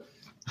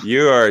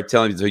you are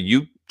telling me, so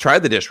you try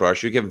the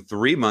dishwasher, you give them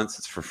 3 months,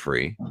 it's for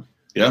free.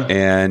 Yeah.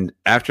 And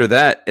after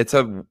that, it's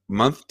a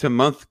month to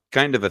month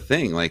kind of a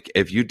thing. Like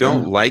if you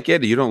don't like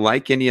it, you don't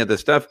like any of the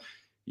stuff,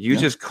 you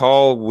just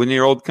call when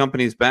your old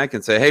company's back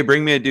and say, hey,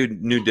 bring me a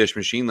new dish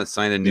machine. Let's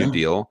sign a new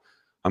deal.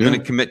 I'm going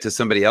to commit to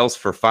somebody else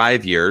for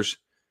 5 years.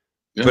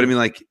 But I mean,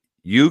 like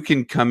you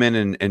can come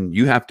in and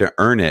you have to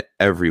earn it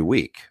every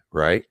week,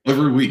 right?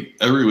 Every week.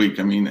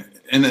 I mean,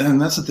 and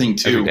that's the thing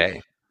too. Every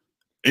day.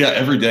 Yeah,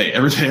 every day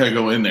I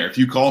go in there. If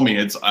you call me,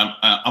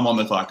 I'm on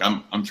the clock.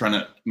 I'm trying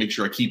to make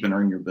sure I keep and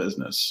earn your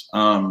business.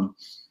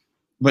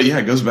 But yeah,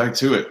 it goes back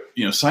to it.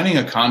 You know, signing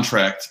a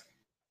contract.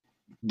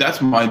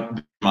 That's my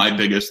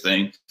biggest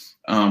thing.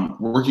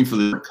 Working for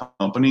the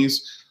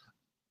companies.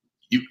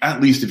 You,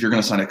 at least if you're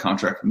going to sign a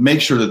contract,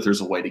 make sure that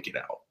there's a way to get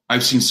out.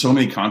 I've seen so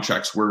many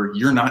contracts where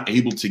you're not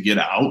able to get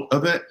out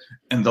of it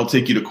and they'll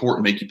take you to court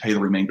and make you pay the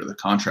remainder of the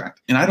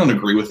contract. And I don't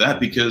agree with that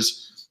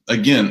because,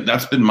 again,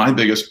 that's been my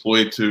biggest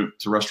ploy to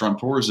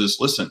restaurateurs is,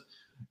 listen,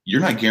 you're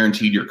not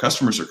guaranteed your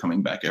customers are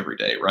coming back every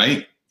day,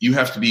 right? You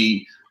have to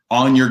be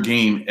on your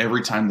game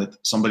every time that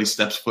somebody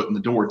steps foot in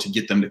the door to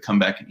get them to come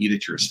back and eat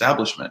at your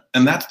establishment.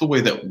 And that's the way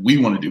that we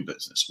want to do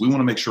business. We want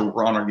to make sure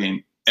we're on our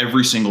game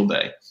every single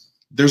day.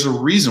 There's a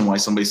reason why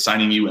somebody's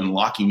signing you and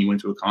locking you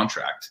into a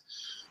contract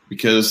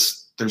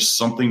because there's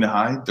something to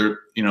hide. There,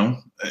 you know,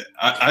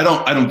 I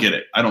don't get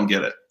it. I don't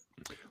get it.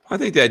 I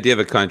think the idea of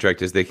a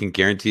contract is they can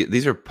guarantee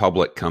these are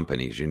public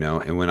companies, you know,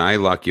 and when I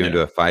lock you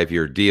into a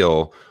 5-year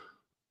deal,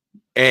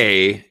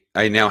 I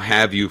now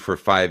have you for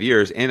 5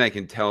 years and I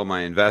can tell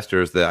my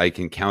investors that I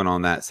can count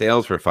on that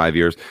sales for 5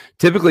 years.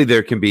 Typically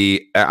there can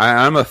be,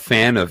 I'm a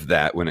fan of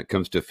that when it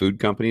comes to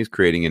food companies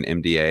creating an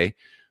MDA.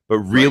 But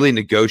really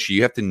negotiate,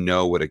 you have to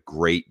know what a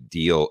great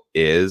deal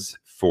is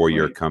for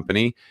your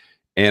company.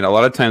 And a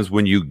lot of times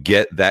when you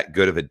get that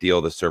good of a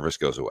deal, the service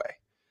goes away.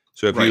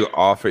 So if you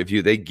offer,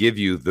 they give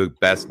you the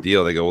best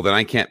deal, they go, well, then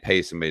I can't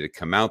pay somebody to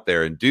come out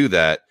there and do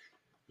that.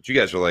 But you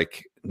guys are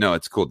like, No,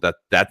 it's cool.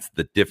 That's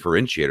the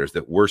differentiators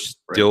that we're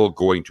still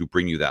going to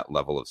bring you that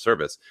level of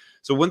service.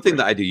 So one thing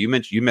that I do, you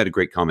made a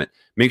great comment.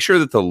 Make sure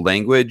that the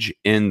language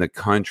in the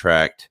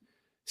contract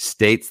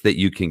states that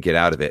you can get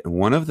out of it. And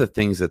one of the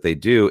things that they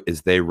do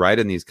is they write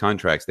in these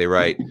contracts, they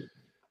write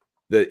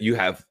that you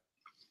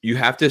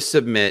have to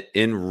submit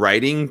in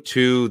writing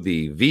to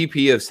the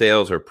VP of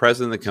sales or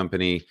president of the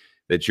company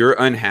that you're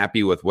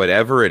unhappy with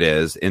whatever it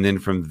is. And then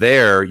from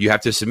there, you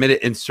have to submit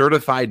it in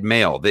certified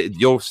mail.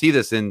 You'll see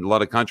this in a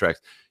lot of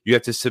contracts. You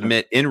have to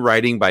submit in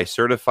writing by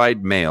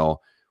certified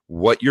mail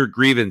what your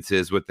grievance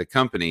is with the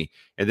company.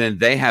 And then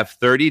they have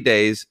 30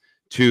 days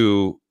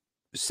to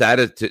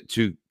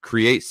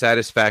create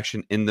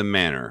satisfaction in the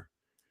manner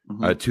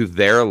to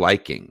their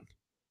liking,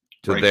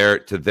 to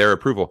their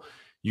approval.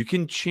 You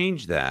can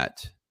change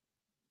that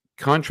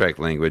contract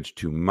language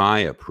to my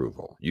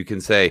approval. You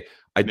can say,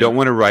 I don't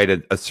want to write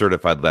a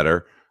certified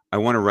letter. I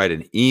want to write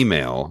an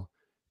email,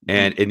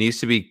 and it needs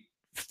to be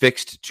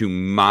fixed to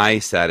my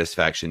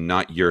satisfaction,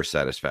 not your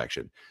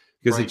satisfaction.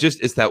 Because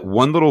it's that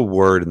one little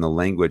word in the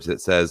language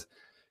that says,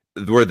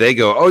 where they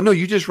go, oh, no,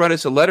 you just write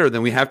us a letter,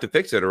 then we have to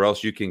fix it or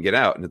else you can get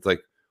out. And it's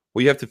like,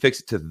 well, you have to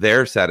fix it to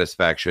their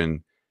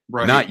satisfaction,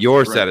 not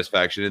your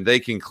satisfaction. And they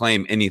can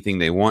claim anything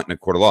they want in a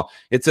court of law.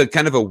 It's a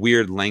kind of a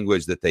weird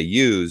language that they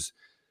use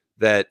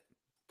that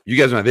you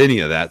guys don't have any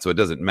of that, so it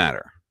doesn't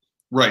matter.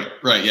 Right.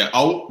 Yeah.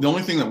 The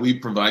only thing that we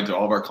provide to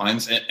all of our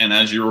clients, and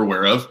as you're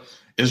aware of,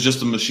 is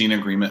just a machine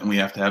agreement, and we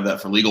have to have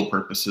that for legal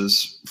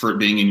purposes for it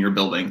being in your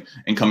building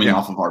and coming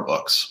off of our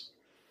books.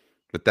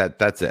 But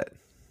that's it.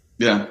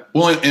 Yeah.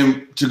 Well,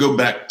 and to go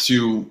back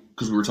to,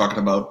 because we were talking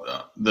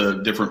about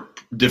the different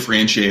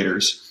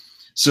differentiators.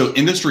 So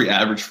industry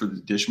average for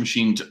the dish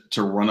machine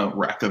to run a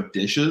rack of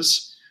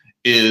dishes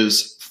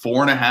is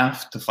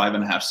 4.5 to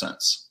 5.5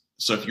 cents.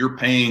 So if you're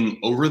paying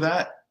over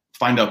that,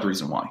 find out the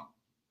reason why.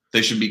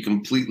 They should be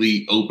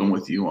completely open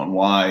with you on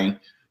why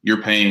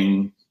you're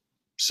paying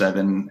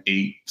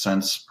 7-8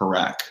 cents per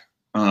rack.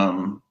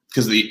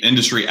 Because the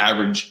industry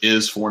average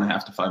is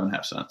 4.5 to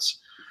 5.5 cents.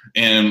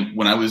 And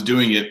when I was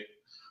doing it,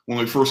 when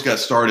we first got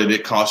started,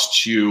 it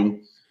costs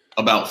you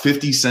about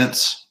 50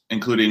 cents,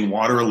 including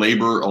water,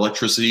 labor,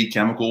 electricity,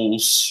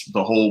 chemicals,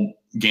 the whole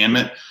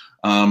gamut,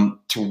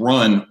 to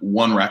run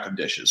one rack of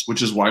dishes,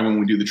 which is why when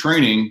we do the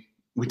training,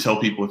 we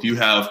tell people if you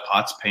have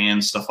pots,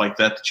 pans, stuff like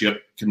that you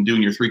can do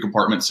in your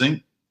 3-compartment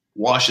sink,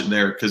 wash it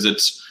there, because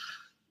it's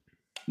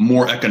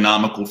more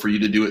economical for you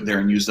to do it there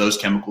and use those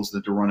chemicals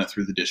than to run it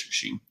through the dish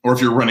machine. Or if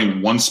you're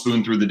running 1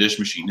 spoon through the dish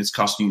machine, it's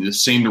costing you the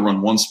same to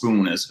run 1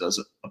 spoon as it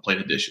does a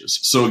plate of dishes.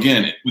 So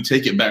again, we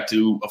take it back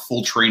to a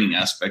full training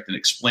aspect and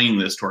explain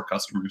this to our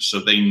customers so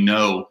they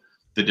know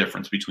the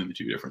difference between the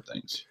two different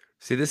things.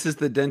 See, this is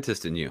the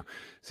dentist in you.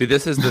 See,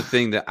 this is the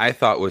thing that I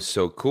thought was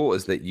so cool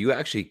is that you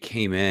actually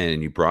came in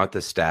and you brought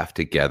the staff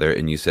together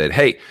and you said,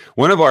 hey,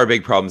 one of our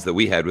big problems that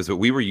we had was that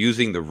we were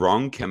using the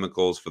wrong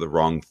chemicals for the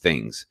wrong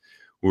things.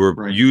 We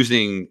were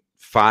using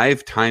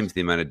 5 times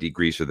the amount of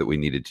degreaser that we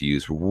needed to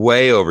use,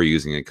 way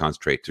overusing a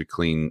concentrate to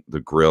clean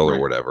the grill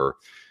or whatever.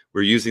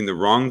 We're using the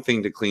wrong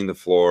thing to clean the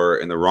floor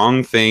and the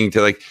wrong thing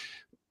to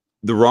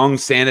the wrong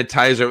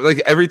sanitizer.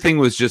 Like everything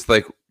was just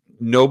like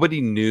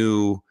nobody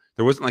knew.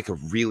 There wasn't like a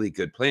really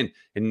good plan.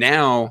 And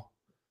now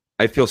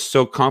I feel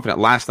so confident.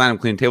 Last night I'm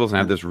cleaning tables and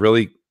I have this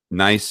really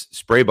nice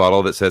spray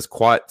bottle that says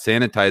Quat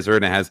sanitizer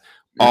and it has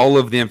all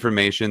of the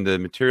information. The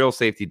material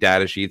safety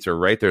data sheets are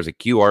right. There's a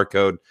QR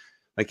code.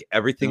 Like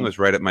everything was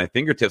right at my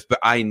fingertips, but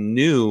I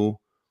knew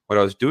what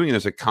I was doing. And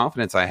there's a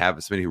confidence I have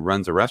as somebody who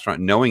runs a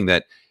restaurant, knowing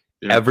that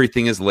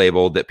everything is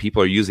labeled, that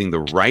people are using the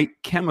right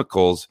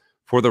chemicals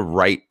for the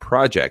right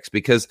projects,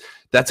 because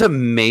that's a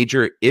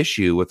major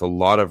issue with a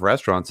lot of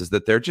restaurants is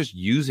that they're just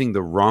using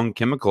the wrong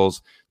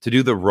chemicals to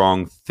do the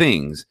wrong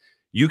things.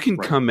 You can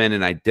come in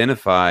and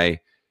identify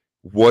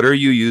what are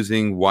you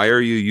using, why are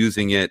you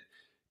using it,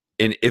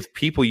 and if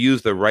people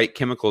use the right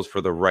chemicals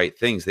for the right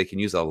things, they can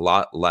use a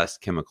lot less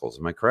chemicals.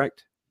 Am I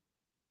correct?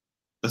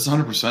 That's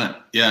 100%.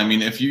 Yeah, I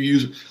mean, if you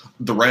use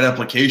the right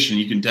application,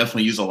 you can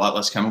definitely use a lot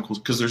less chemicals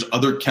because there's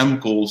other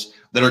chemicals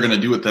that are going to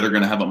do it that are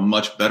going to have a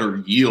much better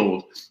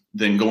yield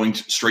than going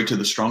straight to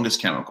the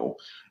strongest chemical.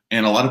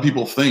 And a lot of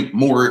people think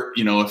more,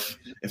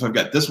 if I've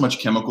got this much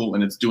chemical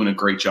and it's doing a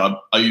great job,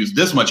 I'll use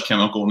this much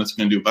chemical and it's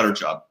going to do a better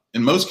job.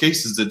 In most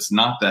cases, it's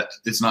not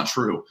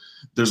true.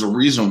 There's a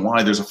reason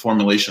why there's a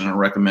formulation and a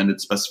recommended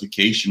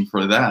specification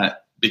for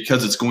that,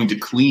 because it's going to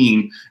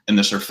clean and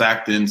the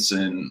surfactants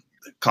and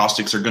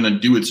caustics are going to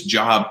do its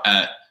job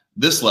at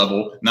this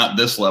level, not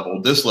this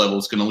level. This level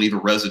is going to leave a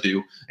residue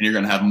and you're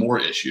going to have more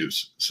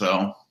issues.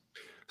 So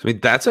I mean,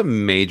 that's a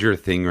major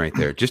thing right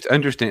there. Just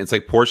understand it's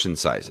like portion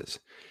sizes.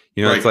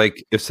 It's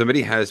like if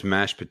somebody has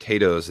mashed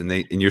potatoes and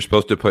you're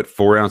supposed to put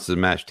 4 ounces of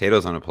mashed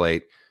potatoes on a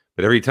plate,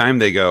 but every time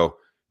they go,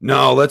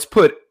 no, let's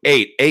put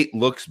 8. 8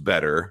 looks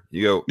better.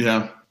 You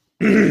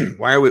go,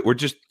 why are we're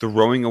just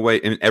throwing away.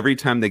 And every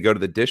time they go to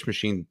the dish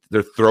machine,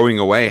 they're throwing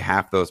away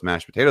half those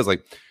mashed potatoes.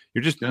 Like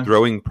you're just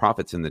throwing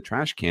profits in the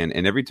trash can.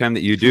 And every time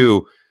that you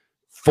do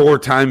 4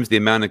 times the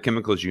amount of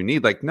chemicals you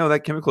need. Like, no,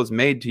 that chemical is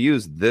made to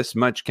use this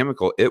much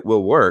chemical. It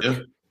will work. Yeah.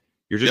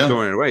 You're just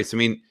throwing it away. So, I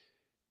mean,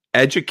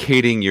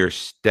 educating your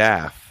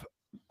staff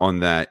on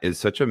that is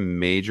such a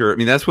major, I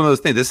mean, that's one of those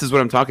things. This is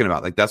what I'm talking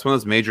about. Like, that's one of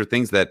those major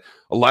things that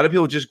a lot of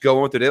people just go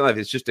on with their daily life.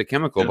 It's just a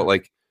chemical, but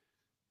like,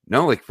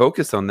 no, like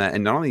focus on that.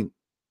 And not only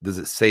does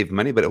it save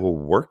money, but it will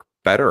work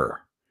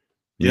better.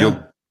 You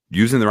know,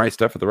 using the right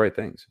stuff for the right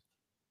things.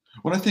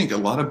 What I think a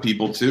lot of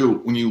people too,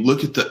 when you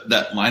look at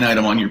that line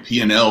item on your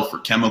P&L for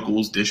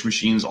chemicals, dish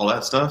machines, all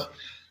that stuff,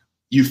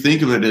 you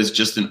think of it as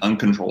just an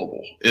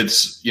uncontrollable.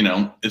 It's, you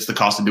know, it's the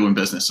cost of doing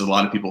business. A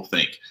lot of people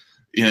think,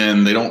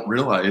 and they don't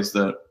realize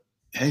that,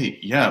 hey,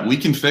 yeah, we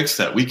can fix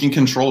that. We can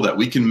control that.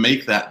 We can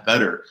make that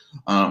better.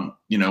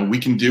 You know, we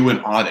can do an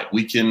audit.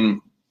 We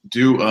can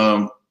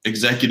do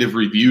executive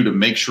review to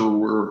make sure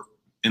we're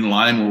in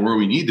line with where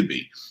we need to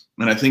be.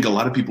 And I think a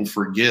lot of people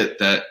forget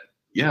that,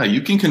 yeah,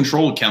 you can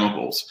control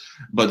chemicals,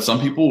 but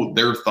some people,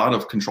 their thought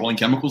of controlling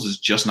chemicals is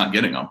just not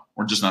getting them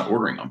or just not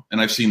ordering them.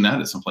 And I've seen that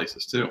at some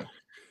places too.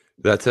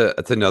 That's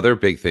another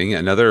big thing.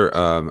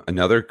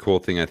 Another cool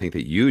thing I think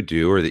that you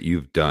do or that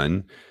you've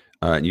done,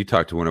 and you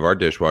talked to one of our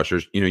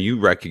dishwashers, you know, you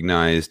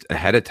recognized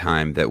ahead of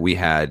time that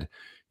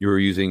you were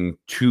using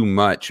too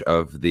much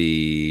of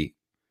the,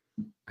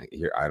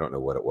 here, I don't know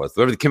what it was.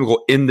 There was a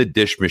chemical in the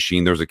dish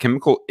machine. There was a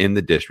chemical in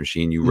the dish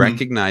machine. You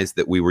recognized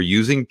that we were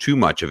using too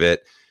much of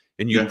it.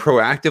 And you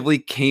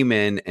proactively came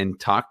in and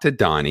talked to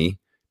Donnie.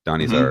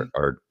 Donnie's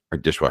our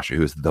dishwasher,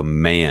 who is the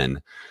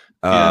man.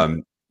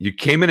 You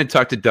came in and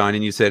talked to Donnie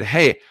and you said,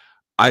 hey,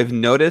 I've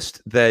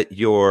noticed that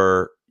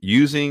you're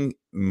using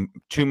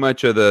too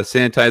much of the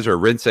sanitizer or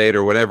rinse aid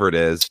or whatever it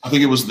is. I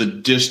think it was the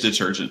dish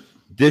detergent.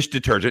 Dish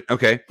detergent.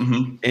 Okay.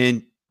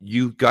 And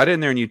you got in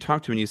there and you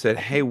talked to him and you said,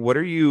 hey, what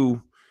are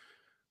you,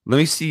 let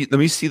me see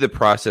the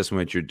process in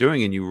what you're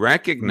doing. And you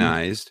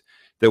recognized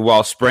that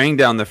while spraying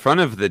down the front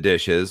of the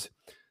dishes,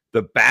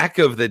 the back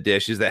of the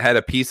dishes that had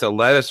a piece of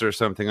lettuce or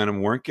something on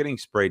them weren't getting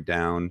sprayed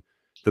down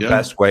the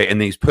best way.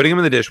 And then he's putting them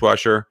in the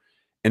dishwasher.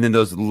 And then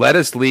those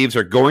lettuce leaves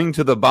are going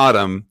to the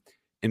bottom.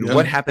 And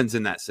what happens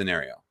in that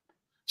scenario?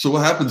 So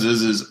what happens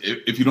is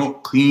if you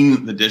don't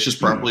clean the dishes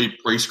properly,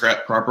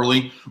 pre-scrap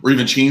properly, or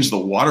even change the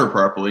water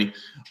properly,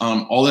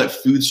 all that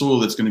food soil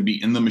that's going to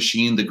be in the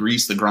machine, the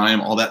grease, the grime,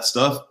 all that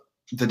stuff,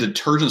 the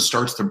detergent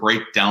starts to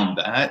break down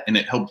that, and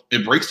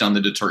it breaks down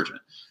the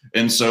detergent.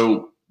 And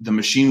so the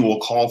machine will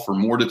call for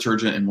more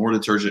detergent and more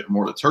detergent and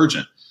more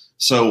detergent.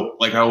 So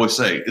like I always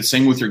say, it's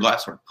same with your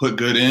glassware. Put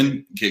good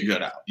in, get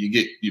good out.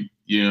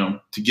 You know,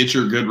 to get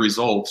your good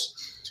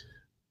results,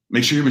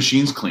 make sure your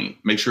machine's clean.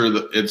 Make sure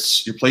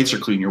that your plates are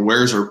clean. Your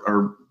wares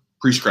are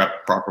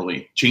pre-scrapped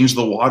properly. Change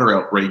the water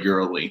out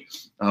regularly.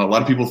 A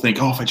lot of people think,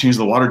 if I change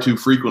the water too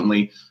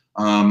frequently,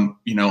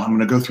 you know, I'm going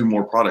to go through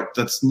more product.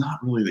 That's not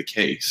really the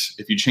case.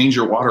 If you change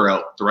your water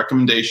out, the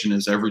recommendation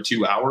is every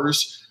 2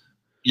 hours.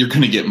 You're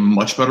going to get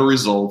much better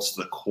results.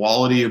 The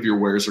quality of your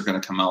wares are going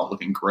to come out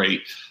looking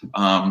great.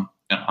 And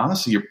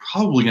honestly, you're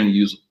probably going to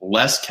use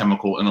less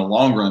chemical in the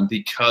long run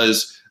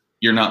because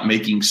you're not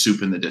making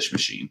soup in the dish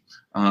machine.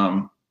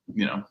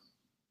 You know,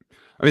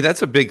 I mean,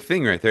 that's a big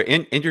thing right there.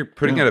 And you're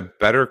putting out a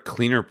better,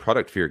 cleaner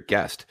product for your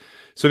guest.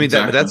 So, I mean,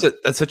 that's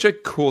such a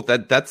cool,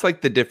 that's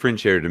like the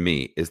differentiator to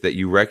me is that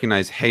you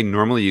recognize, hey,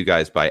 normally you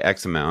guys buy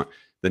X amount.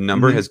 The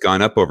number has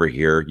gone up over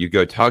here. You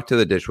go talk to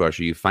the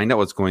dishwasher. You find out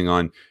what's going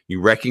on.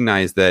 You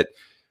recognize that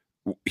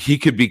he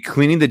could be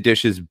cleaning the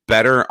dishes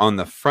better on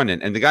the front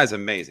end. And the guy's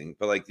amazing.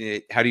 But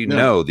like, how do you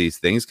know these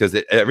things? Because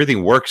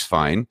everything works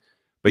fine.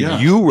 But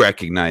you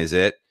recognize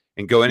it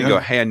and go in and go,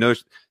 hey, I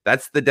noticed.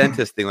 That's the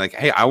dentist thing. Like,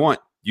 hey, I want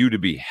you to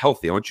be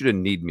healthy. I want you to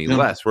need me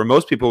less. Where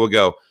most people will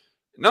go,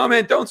 no,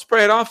 man, don't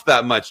spray it off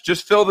that much.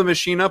 Just fill the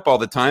machine up all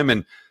the time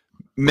and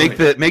make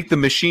the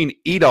machine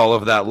eat all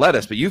of that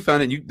lettuce. But you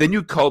found it. Then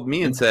you called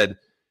me and said,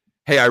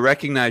 hey, I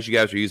recognize you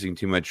guys are using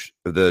too much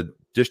of the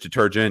dish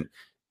detergent.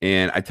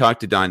 And I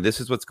talked to Don.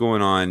 This is what's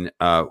going on.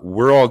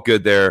 We're all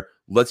good there.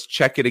 Let's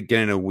check it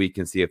again in a week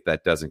and see if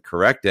that doesn't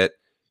correct it.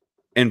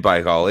 And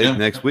by golly,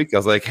 next week I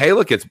was like, hey,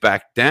 look, it's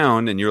back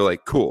down. And you're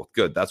like, cool,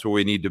 good. That's where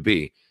we need to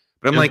be.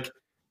 But I'm like,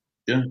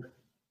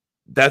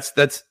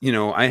 that's, you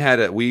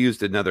know, we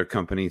used another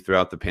company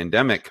throughout the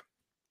pandemic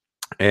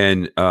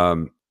and,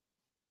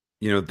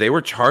 you know, they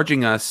were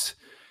charging us,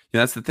 you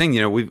know, that's the thing,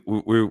 you know,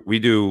 we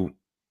do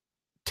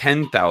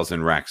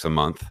 10,000 racks a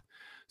month.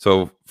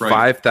 So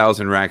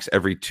 5,000 racks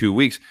every 2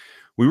 weeks.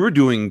 We were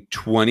doing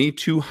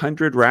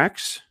 2,200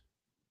 racks,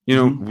 you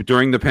know,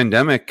 during the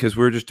pandemic because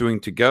we were just doing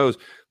to-goes.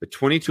 But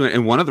 22,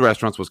 and one of the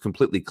restaurants was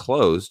completely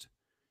closed.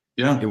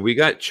 Yeah. And we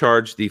got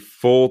charged the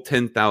full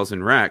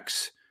 10,000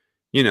 racks,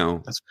 you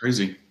know. That's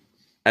crazy.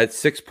 At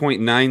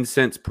 6.9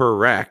 cents per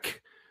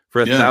rack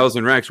for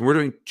 1,000 racks. And we're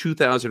doing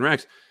 2,000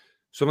 racks.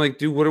 So I'm like,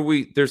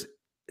 dude, there's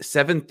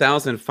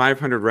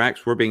 7,500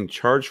 racks we're being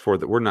charged for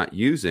that we're not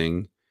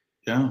using.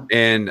 Yeah.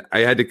 And I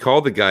had to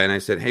call the guy and I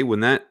said, hey,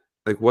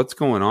 what's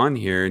going on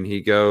here? And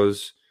he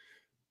goes,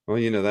 well,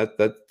 you know,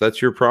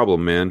 that's your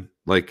problem, man.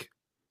 Like,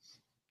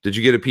 did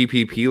you get a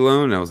PPP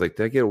loan? And I was like,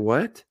 did I get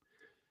what?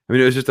 I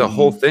mean, it was just a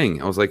whole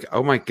thing. I was like,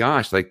 oh my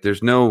gosh, like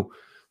there's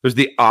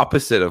the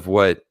opposite of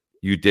what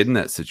you did in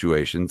that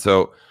situation.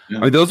 So I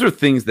mean, those are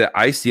things that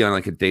I see on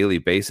like a daily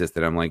basis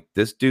that I'm like,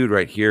 this dude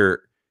right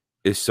here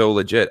is so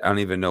legit. I don't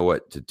even know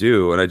what to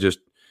do. And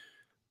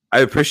I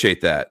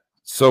appreciate that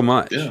so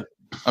much. Yeah.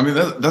 I mean,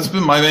 that's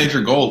been my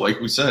major goal.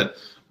 Like we said,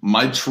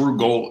 my true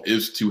goal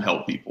is to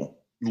help people,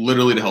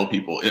 literally to help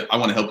people. I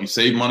want to help you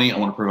save money. I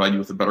want to provide you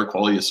with a better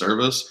quality of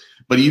service.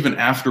 But even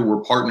after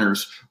we're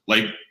partners,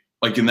 like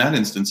in that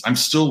instance, I'm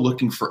still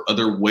looking for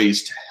other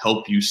ways to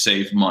help you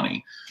save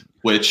money,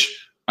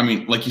 which, I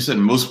mean, like you said,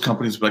 most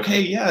companies will be like,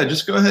 hey, yeah,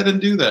 just go ahead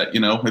and do that. You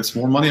know, it's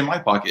more money in my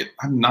pocket.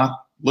 I'm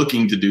not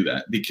looking to do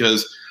that,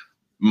 because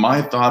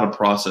my thought of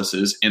process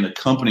is, and the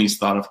company's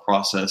thought of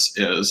process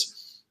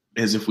is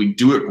if we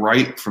do it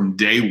right from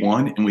day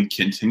one and we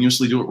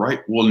continuously do it right,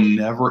 we'll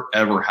never,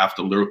 ever have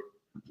to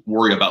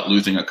worry about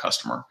losing a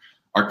customer.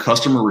 Our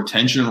customer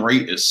retention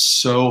rate is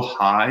so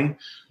high.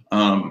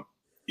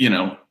 You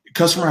know,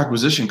 customer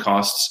acquisition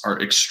costs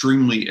are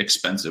extremely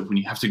expensive when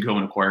you have to go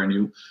and acquire a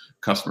new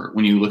customer.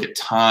 When you look at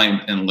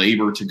time and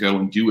labor to go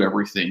and do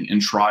everything in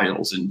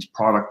trials and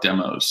product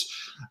demos,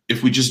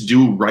 if we just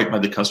do right by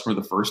the customer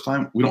the first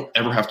time, we don't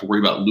ever have to worry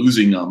about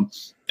losing them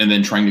and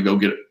then trying to go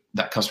get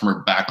that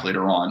customer back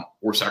later on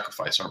or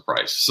sacrifice our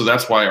price. So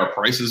that's why our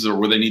prices are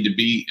where they need to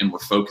be, and we're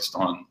focused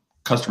on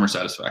customer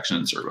satisfaction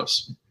and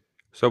service.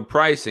 So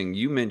pricing,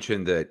 you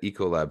mentioned that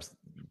Ecolabs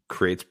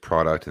creates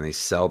product and they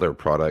sell their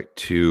product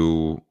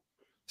to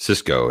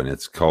Cisco, and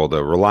it's called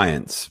a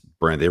Reliance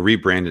brand. They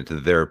rebranded to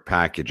their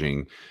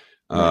packaging.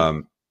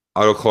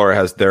 Autoclar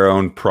has their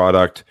own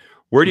product.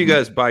 Where do you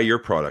guys buy your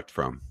product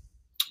from?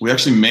 We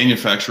actually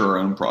manufacture our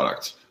own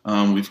product.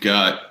 We've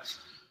got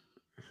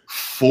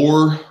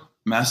 4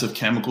 massive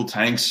chemical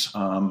tanks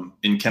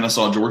in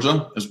Kennesaw,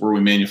 Georgia, is where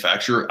we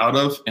manufacture out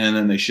of. And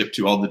then they ship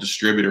to all the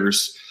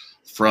distributors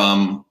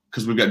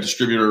because we've got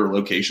distributor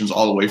locations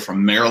all the way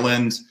from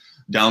Maryland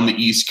down the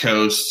East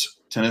Coast,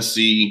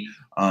 Tennessee,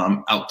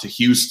 out to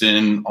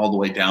Houston, all the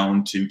way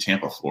down to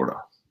Tampa, Florida.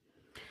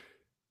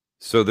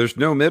 So there's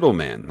no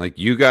middleman. Like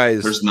you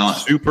guys, there's not.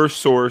 Super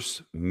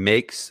Source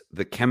makes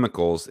the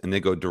chemicals and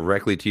they go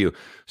directly to you.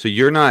 So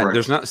you're not, Correct.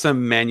 There's not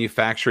some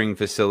manufacturing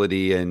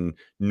facility in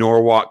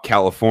Norwalk,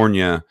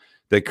 California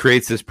that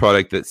creates this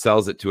product that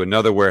sells it to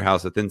another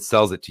warehouse that then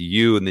sells it to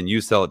you and then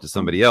you sell it to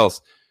somebody else.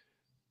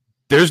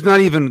 There's not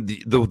even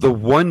the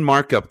one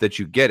markup that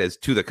you get is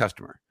to the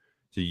customer.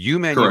 So you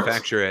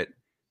manufacture Correct. It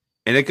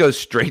and it goes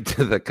straight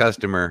to the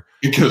customer.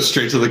 It goes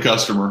straight to the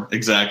customer.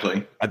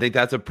 Exactly. I think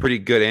that's a pretty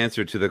good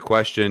answer to the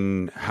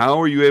question. How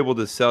are you able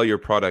to sell your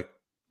product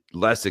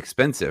less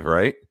expensive,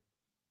 right?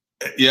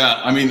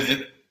 Yeah. I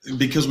mean,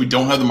 because we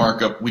don't have the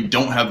markup, we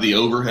don't have the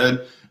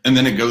overhead. And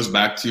then it goes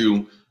back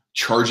to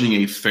charging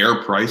a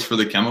fair price for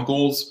the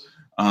chemicals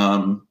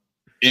and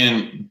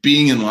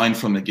being in line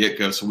from the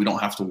get-go so we don't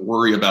have to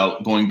worry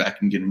about going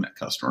back and getting that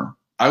customer.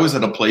 I was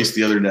at a place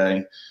the other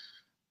day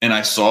and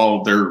I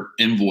saw their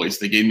invoice.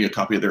 They gave me a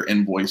copy of their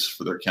invoice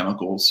for their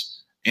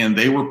chemicals, and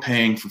they were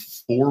paying for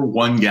 4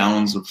 1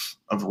 gallons of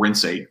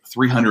rinseate,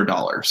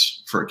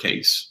 $300 for a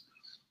case,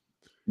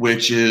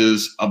 which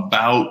is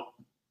about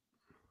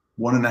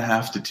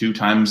 1.5 to 2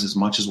 times as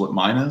much as what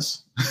mine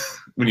is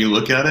when you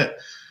look at it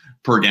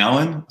per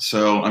gallon.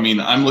 So, I mean,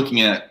 I'm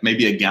looking at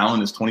maybe a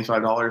gallon is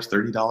 $25,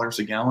 $30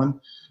 a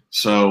gallon.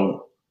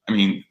 So, I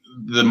mean,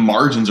 the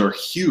margins are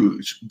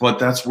huge, but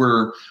that's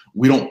where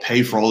we don't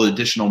pay for all the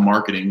additional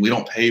marketing. We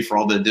don't pay for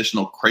all the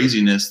additional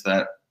craziness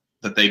that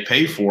they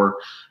pay for.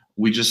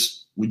 We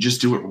just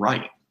do it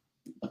right.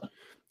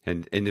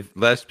 And if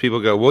less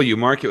people go, well, you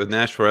market with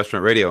Nashville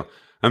Restaurant Radio.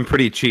 I'm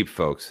pretty cheap,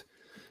 folks.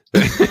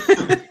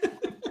 I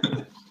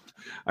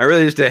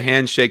really just a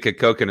handshake, a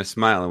Coke, and a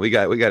smile, and we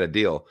got a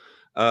deal.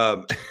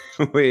 Thank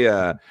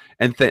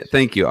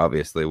you.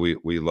 Obviously,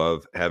 we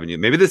love having you.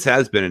 Maybe this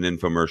has been an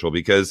infomercial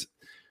because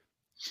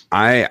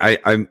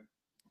I'm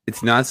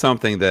it's not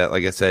something that,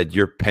 like I said,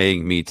 you're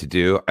paying me to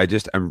do.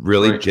 I'm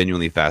really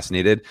genuinely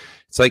fascinated.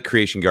 It's like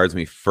Creation Guards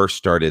when we first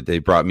started. They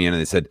brought me in and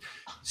they said,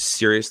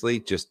 seriously,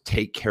 just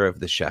take care of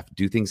the chef.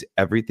 Do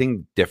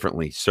everything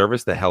differently.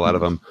 Service the hell out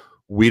of them.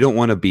 We don't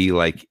want to be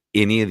like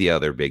any of the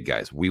other big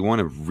guys. We want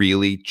to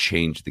really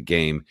change the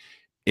game.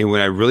 And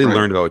when I really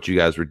learned about what you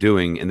guys were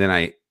doing, and then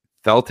I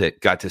felt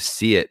it, got to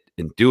see it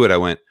and do it, I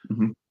went,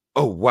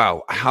 oh,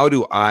 wow, how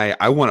do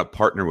I want to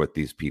partner with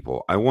these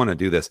people. I want to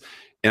do this.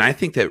 And I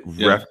think that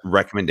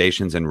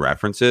recommendations and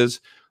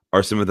references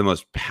are some of the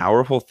most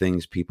powerful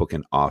things people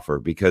can offer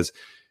because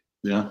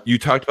you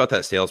talked about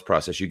that sales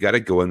process. You got to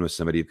go in with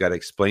somebody. You've got to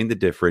explain the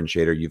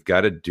differentiator. You've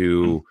got to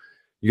do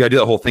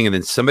the whole thing. And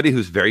then somebody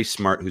who's very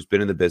smart, who's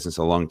been in the business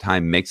a long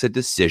time, makes a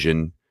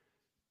decision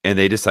and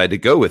they decide to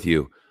go with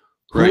you.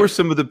 Who are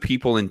some of the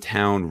people in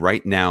town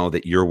right now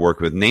that you're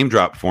working with? Name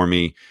drop for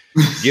me.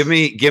 Give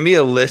me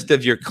a list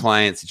of your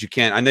clients that you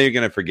can. I know you're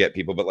going to forget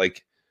people, but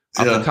like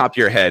off the top of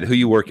your head, who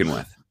you working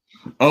with?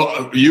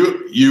 Oh,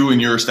 you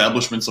and your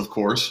establishments, of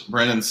course.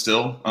 Brandon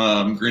Still,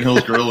 Green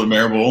Hills Grill and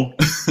Maribel.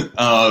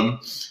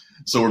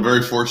 So we're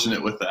very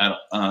fortunate with that.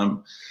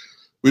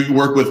 We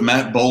work with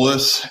Matt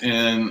Bolus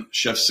and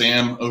Chef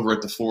Sam over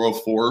at the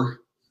 404.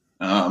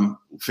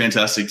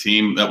 Fantastic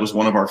team. That was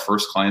one of our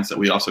first clients that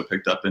we also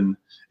picked up in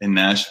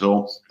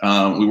Nashville.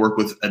 We work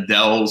with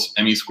Adele's,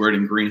 Emmy Squared,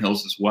 and Green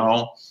Hills as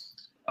well.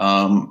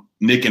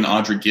 Nick and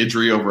Audrey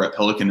Guidry over at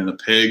Pelican and the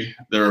Pig.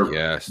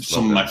 They're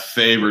some of my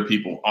favorite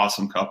people.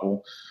 Awesome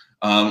couple.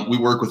 We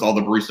work with all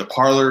the barista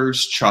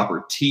parlors,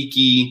 Chopper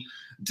Tiki,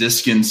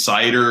 Diskin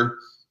Cider,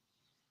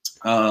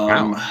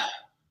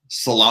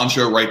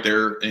 Cilantro right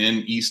there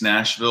in East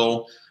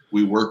Nashville.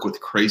 We work with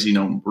Crazy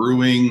Gnome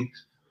Brewing.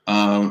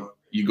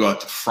 You go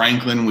out to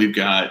Franklin. We've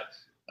got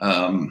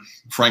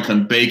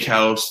Franklin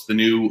Bakehouse, the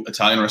new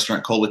Italian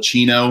restaurant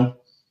Colacino.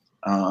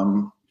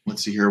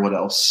 Let's see here. What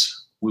else?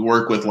 We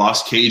work with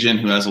Lost Cajun,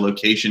 who has a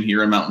location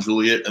here in Mount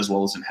Juliet as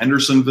well as in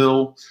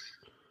Hendersonville.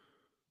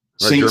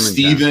 St.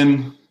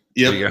 Stephen.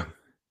 Yep.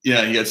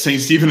 Yeah, you got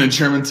St. Stephen and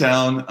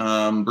Germantown.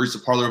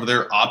 Barista Parlor over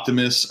there.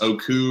 Optimus,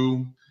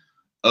 Oku,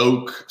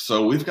 Oak.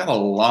 So we've got a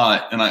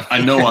lot, and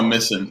I know I'm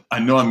missing. I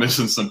know I'm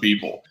missing some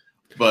people,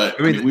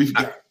 but I mean we've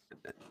got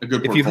a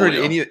good portfolio.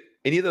 If you've heard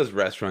any of those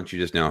restaurants you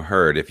just now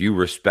heard, if you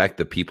respect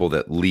the people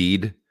that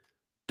lead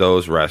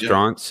those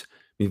restaurants,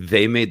 I mean,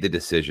 they made the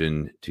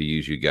decision to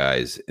use you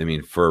guys. I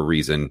mean, for a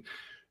reason.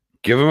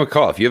 Give them a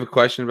call. If you have a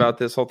question about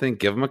this whole thing,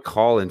 give them a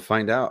call and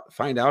find out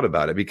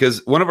about it.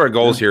 Because one of our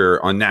goals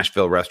here on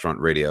Nashville Restaurant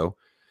Radio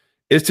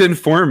is to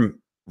inform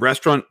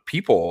restaurant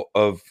people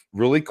of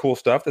really cool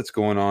stuff that's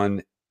going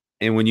on.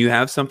 And when you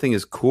have something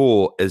as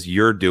cool as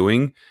you're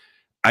doing,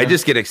 I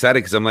just get excited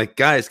because I'm like,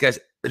 guys,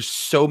 there's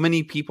so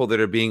many people that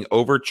are being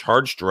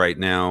overcharged right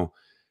now.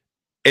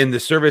 And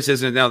the service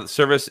isn't now. The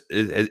service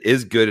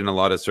is good in a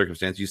lot of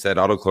circumstances. You said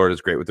Autoclore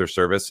is great with their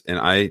service, and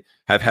I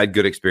have had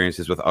good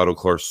experiences with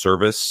Autoclore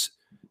service.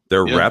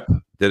 Their rep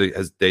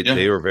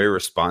they were very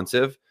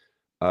responsive.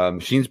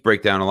 Machines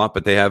break down a lot,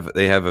 but they're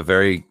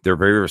very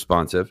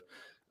responsive.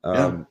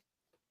 But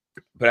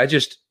I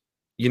just,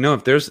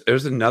 if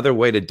there's another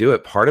way to do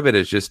it, part of it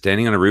is just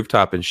standing on a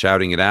rooftop and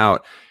shouting it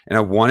out. And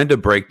I wanted to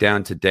break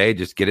down today,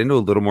 just get into a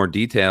little more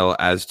detail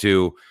as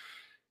to,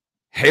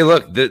 hey,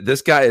 look,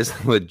 this guy is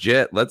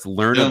legit. Let's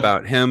learn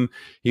about him.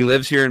 He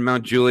lives here in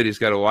Mount Juliet. He's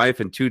got a wife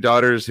and 2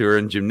 daughters who are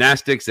in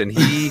gymnastics, and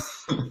he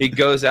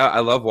goes out. I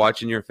love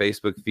watching your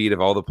Facebook feed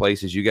of all the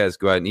places you guys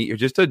go out and eat. You're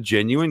just a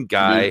genuine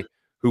guy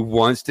who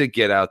wants to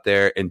get out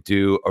there and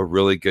do a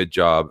really good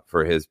job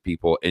for his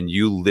people, and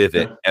you live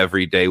it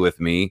every day with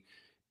me.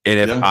 And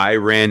if I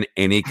ran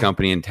any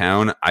company in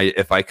town,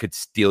 if I could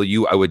steal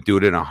you, I would do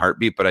it in a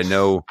heartbeat. But I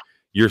know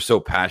you're so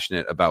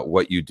passionate about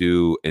what you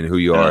do and who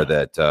you are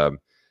that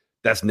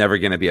that's never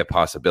going to be a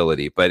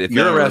possibility. But if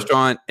you're a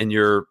restaurant and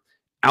you're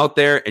out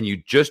there and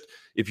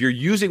if you're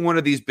using one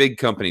of these big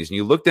companies and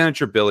you look down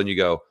at your bill and you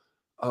go,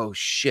 oh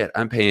shit,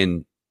 I'm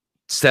paying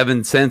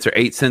 7 cents or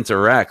 8 cents a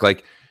rack.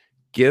 Like,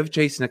 give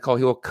Jason a call.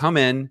 He will come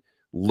in,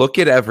 look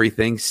at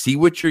everything, see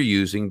what you're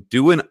using,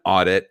 do an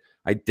audit,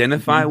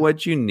 identify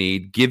what you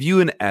need, give you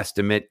an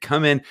estimate,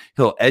 come in,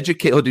 he'll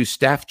educate, he'll do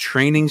staff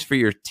trainings for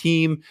your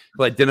team.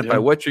 He'll identify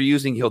what you're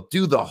using. He'll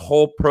do the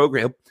whole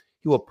program.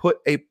 He will put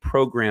a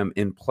program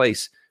in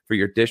place for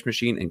your dish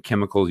machine and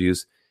chemical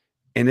use,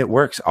 and it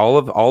works.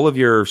 All of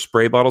your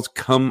spray bottles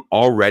come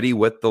already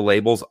with the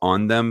labels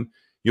on them.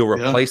 You'll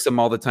replace them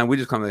all the time. We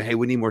just come like, hey,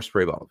 we need more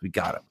spray bottles. We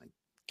got them.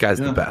 Guy's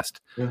the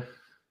best. So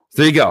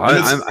there you go.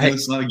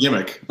 It's not a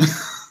gimmick.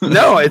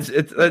 No, it's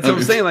that's what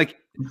I'm saying. Like,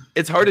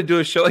 it's hard to do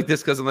a show like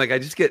this because I'm like,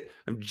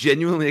 I'm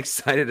genuinely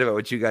excited about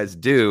what you guys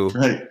do,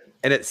 right?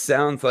 And it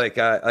sounds like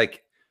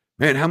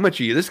man, how much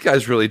of you? This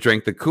guy's really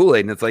drank the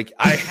Kool-Aid. And it's like,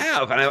 I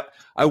have. And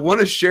I want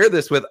to share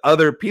this with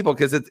other people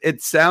because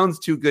it sounds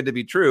too good to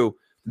be true.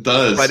 It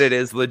does. But it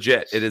is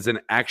legit. It is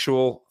an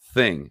actual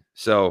thing.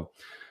 So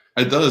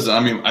it does. I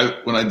mean,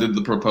 when I did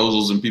the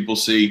proposals and people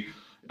see,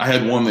 I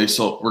had one they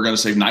sold, we're going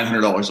to save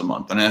 $900 a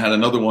month. And I had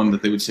another one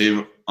that they would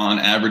save on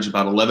average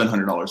about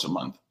 $1,100 a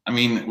month. I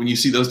mean, when you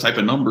see those type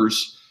of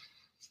numbers,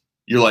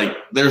 you're like,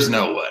 there's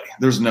no way.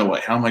 There's no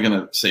way. How am I going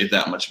to save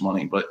that much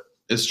money? But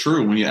it's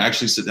true. When you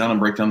actually sit down and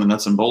break down the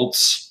nuts and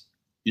bolts,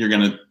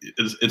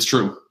 it's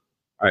true. All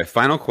right.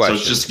 Final question.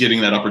 So it's just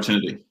getting that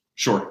opportunity.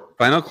 Sure.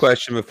 Final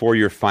question before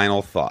your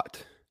final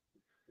thought.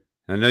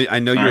 I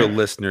know you're a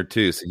listener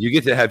too, so you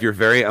get to have your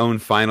very own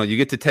final. You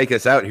get to take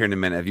us out here in a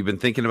minute. Have you been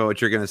thinking about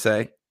what you're going to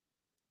say?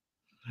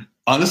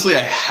 Honestly, I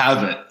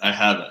haven't,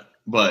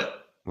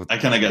 but I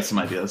kind of got some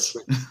ideas.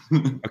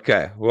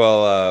 Okay.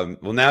 Well,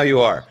 now you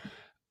are.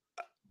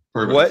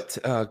 Perfect.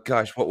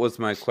 What was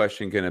my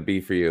question going to be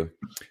for you?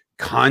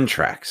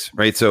 Contracts,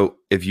 right? So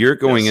if you're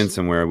going in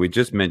somewhere, we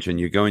just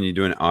mentioned you go and you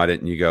do an audit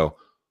and you go,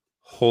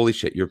 holy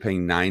shit, you're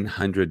paying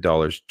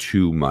 $900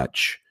 too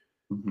much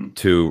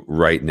to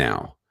right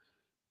now.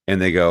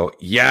 And they go,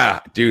 yeah,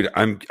 dude,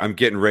 I'm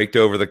getting raked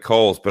over the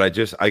coals, but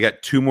I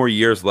got 2 more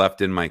years left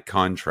in my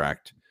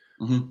contract.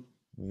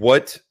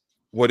 What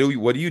do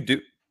you do?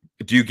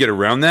 Do you get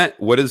around that?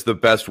 What is the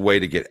best way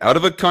to get out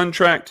of a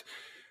contract?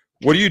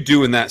 What do you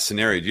do in that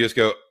scenario? Do you just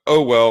go,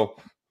 oh,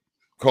 well,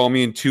 call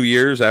me in 2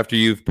 years after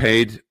you've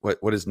paid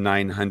what is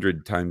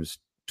 900 times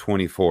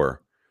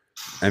 24?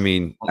 I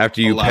mean,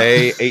 after you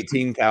pay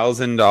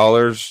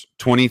 $18,000,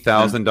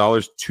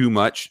 $20,000 too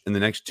much in the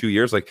next 2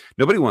 years, like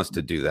nobody wants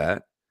to do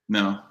that.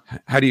 No.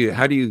 How do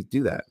you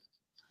do that?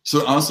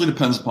 So it honestly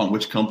depends upon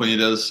which company it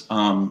is.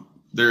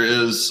 There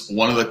is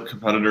one of the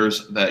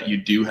competitors that you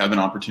do have an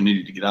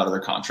opportunity to get out of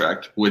their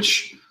contract,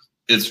 which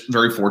is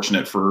very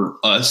fortunate for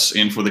us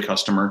and for the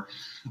customer.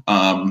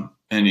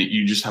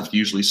 You just have to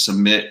usually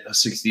submit a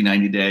 60,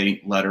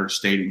 90-day letter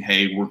stating,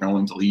 hey, we're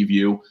going to leave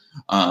you,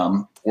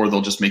 or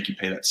they'll just make you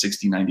pay that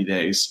 60, 90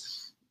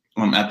 days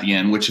at the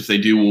end, which if they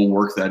do, we'll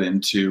work that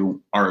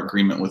into our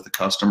agreement with the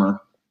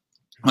customer.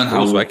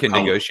 So I can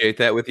negotiate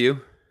that with you?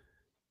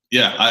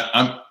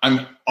 Yeah,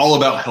 I'm all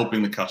about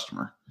helping the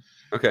customer.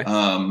 Okay.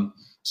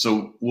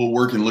 So we'll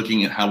work in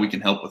looking at how we can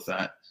help with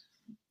that.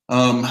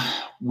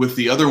 With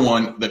the other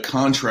one, the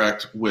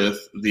contract with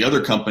the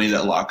other company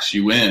that locks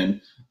you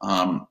in,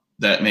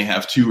 that may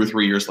have 2 or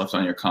 3 years left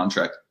on your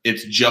contract,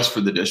 it's just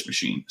for the dish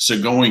machine.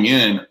 So going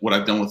in, what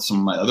I've done with some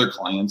of my other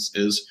clients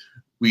is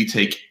we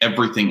take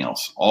everything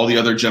else, all the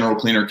other general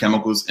cleaner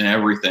chemicals and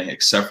everything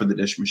except for the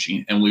dish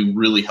machine, and we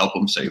really help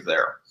them save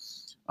there.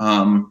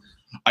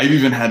 I've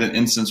even had an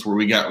instance where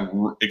we got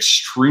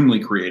extremely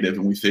creative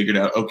and we figured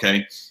out,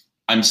 okay,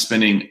 I'm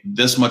spending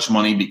this much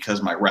money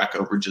because my rack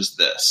overage is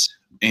this.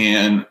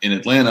 And in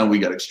Atlanta, we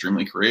got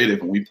extremely creative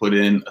and we put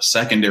in a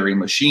secondary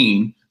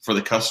machine for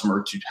the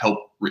customer to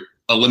help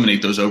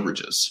eliminate those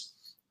overages.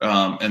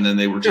 And then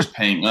they were just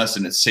paying less,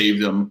 and it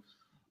saved them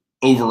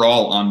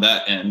overall on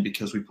that end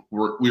because we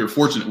were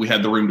fortunate we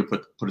had the room to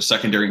put a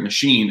secondary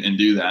machine and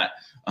do that.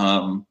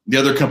 The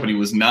other company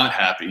was not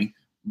happy,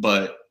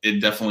 but it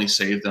definitely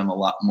saved them a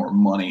lot more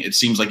money. It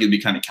seems like it'd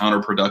be kind of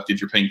counterproductive.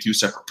 You're paying 2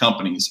 separate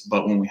companies,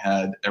 but when we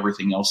had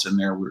everything else in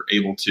there, we were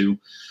able to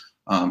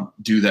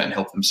do that and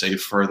help them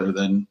save further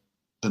than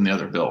the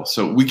other bill.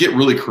 So we get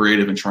really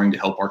creative in trying to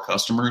help our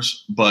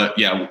customers. But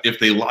yeah, if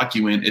they lock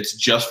you in, it's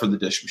just for the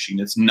dish machine.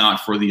 It's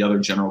not for the other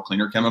general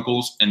cleaner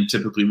chemicals. And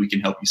typically we can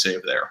help you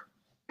save there.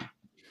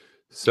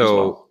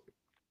 So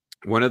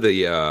one of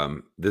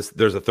the,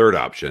 there's a third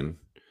option.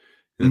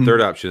 And the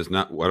third option is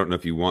not, I don't know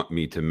if you want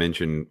me to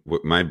mention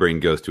what my brain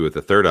goes to with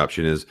the third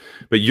option is,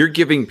 but you're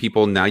giving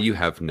people, now you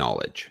have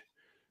knowledge,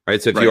 right?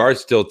 So if you are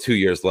still 2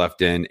 years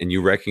left in and you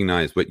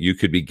recognize what you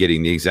could be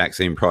getting the exact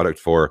same product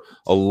for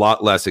a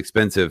lot less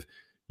expensive,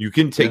 you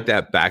can take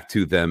that back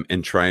to them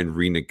and try and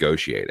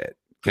renegotiate it.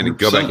 Kind of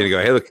go back and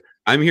go, hey, look,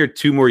 I'm here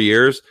 2 more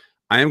years.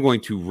 I am going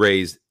to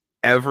raise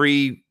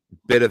every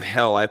bit of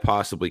hell I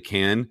possibly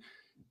can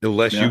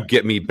unless you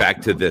get me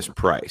back to this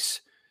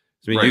price.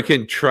 So, I mean, you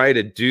can try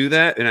to do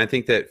that. And I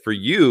think that for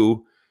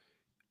you,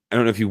 I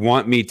don't know if you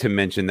want me to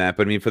mention that,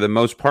 but I mean, for the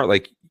most part,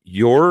 like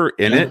you're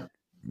in it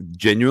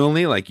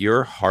genuinely, like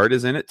your heart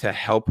is in it to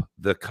help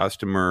the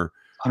customer,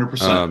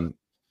 100%.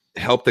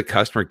 Help the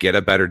customer get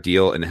a better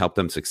deal and help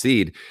them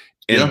succeed.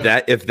 And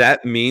that if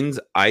that means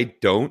I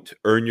don't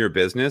earn your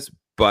business,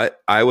 but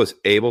I was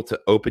able to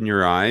open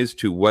your eyes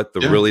to what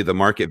really the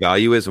market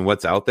value is and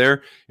what's out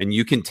there, and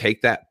you can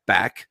take that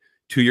back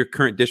to your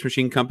current dish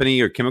machine company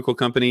or chemical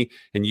company,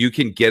 and you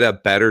can get a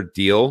better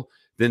deal,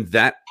 then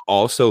that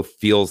also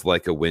feels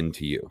like a win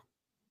to you.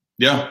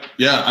 Yeah.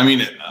 I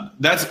mean,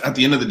 that's at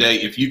the end of the day,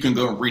 if you can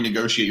go and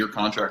renegotiate your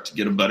contract to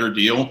get a better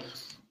deal,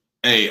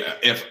 hey,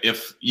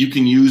 if you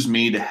can use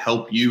me to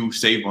help you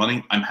save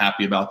money, I'm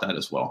happy about that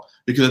as well.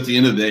 Because at the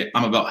end of the day,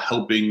 I'm about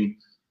helping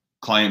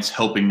clients,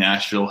 helping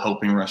Nashville,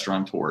 helping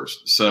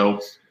restaurateurs. So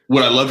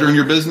would I love to earn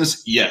your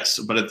business? Yes.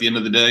 But at the end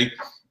of the day,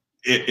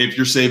 if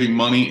you're saving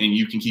money and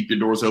you can keep your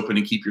doors open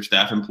and keep your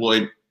staff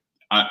employed,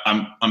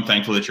 I'm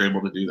thankful that you're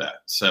able to do that.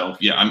 So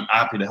yeah, I'm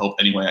happy to help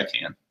any way I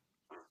can.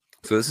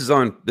 So this is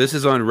on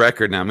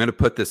record now. I'm going to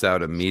put this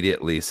out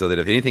immediately so that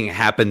if anything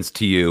happens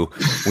to you,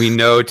 we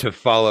know to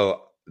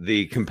follow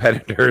the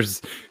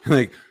competitors.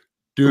 Like,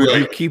 dude,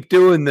 you keep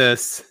doing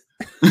this.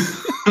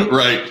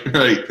 Right.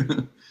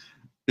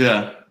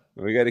 Yeah.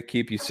 We got to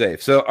keep you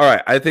safe. So, all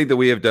right. I think that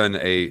we have done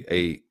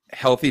a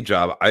healthy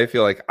job. I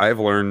feel like I've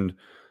learned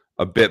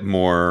a bit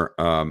more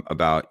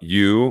about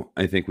you.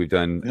 I think we've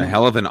done a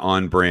hell of an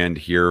on brand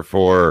here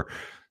for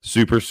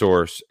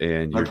SuperSource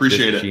and your dish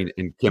machine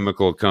and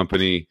chemical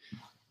company.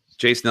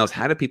 Jason Ellis,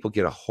 how do people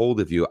get a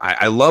hold of you?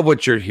 I love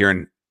what you're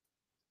hearing.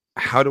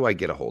 How do I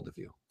get a hold of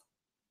you?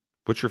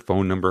 What's your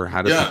phone number?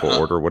 How do people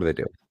order? What do they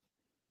do?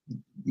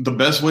 The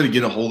best way to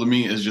get a hold of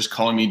me is just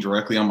calling me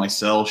directly on my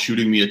cell,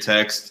 shooting me a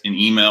text, an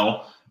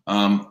email,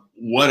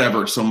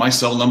 whatever. So my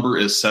cell number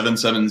is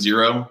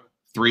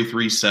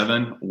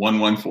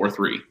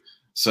 770-337-1143.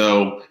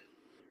 So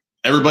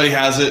everybody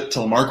has it.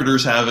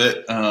 Telemarketers have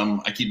it.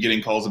 I keep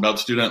getting calls about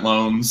student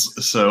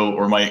loans.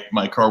 or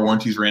my car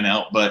warranties ran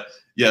out, but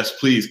yes,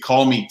 please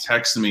call me,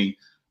 text me.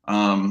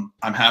 I'm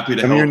happy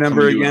to help. Your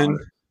number again?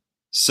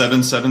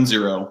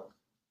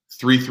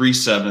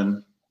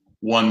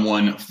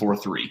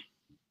 770-337-1143.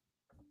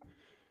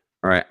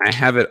 All right. I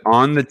have it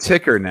on the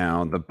ticker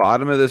now, the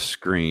bottom of the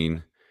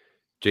screen.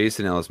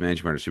 Jason Ellis,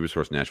 Managing Partner,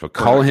 SuperSource Nashville.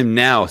 Call him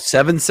now,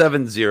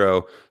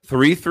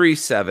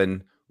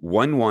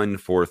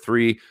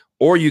 770-337-1143,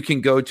 or you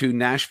can go to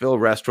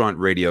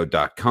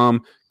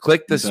NashvilleRestaurantRadio.com,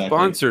 click the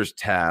sponsors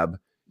tab,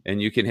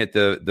 and you can hit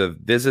the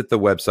visit the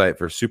website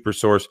for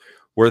SuperSource,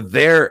 where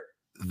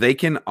they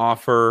can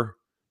offer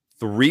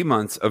 3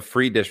 months of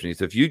free dish machines.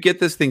 So if you get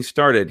this thing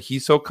started,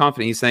 he's so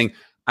confident. He's saying,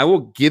 I will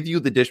give you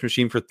the dish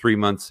machine for 3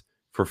 months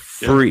for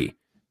free.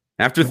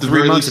 Yeah. After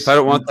 3 months, if I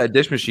don't want that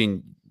dish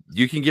machine,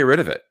 you can get rid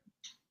of it.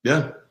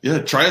 Yeah.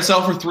 Try us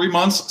out for 3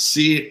 months.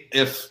 See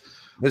if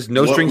there's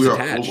no strings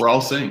attached. What we're all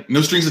saying.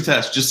 No strings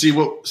attached. Just see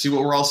what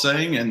we're all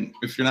saying, and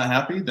if you're not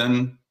happy,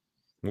 then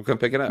we'll come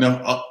pick it up.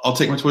 No, I'll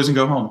take my toys and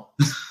go home.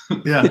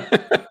 Yeah.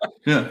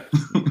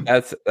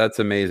 That's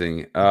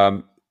amazing.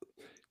 I'm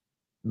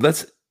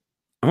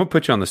gonna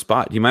put you on the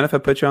spot. Do you mind if I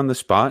put you on the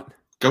spot?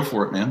 Go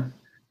for it, man.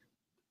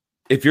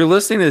 If you're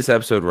listening to this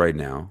episode right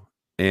now,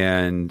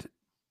 and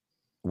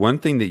one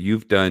thing that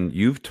you've done,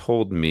 you've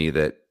told me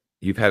that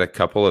I've had a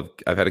couple of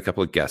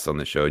guests on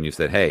the show, and you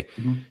said, hey,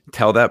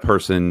 tell that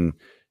person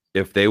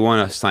if they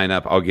want to sign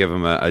up, I'll give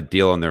them a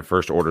deal on their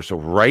first order. So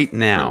right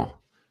now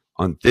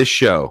on this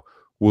show,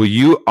 will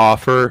you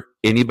offer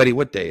anybody,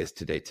 what day is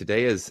today?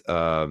 Today is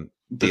the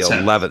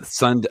 11th,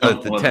 Sunday,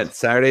 the 10th,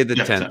 Saturday the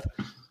 10th.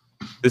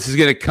 This is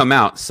going to come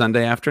out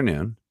Sunday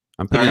afternoon.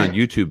 I'm putting it on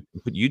YouTube.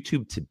 Put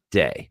YouTube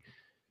today.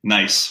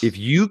 Nice. If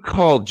you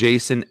call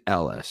Jason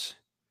Ellis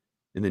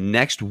in the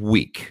next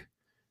week,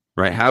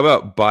 right? How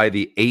about by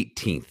the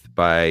 18th,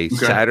 by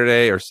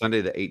Saturday or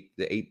Sunday the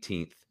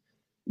 18th?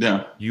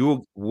 Yeah.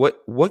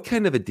 What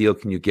kind of a deal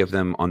can you give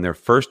them on their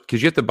first?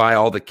 Because you have to buy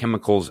all the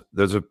chemicals.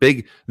 There's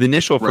the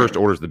initial first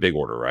order is the big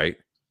order, right?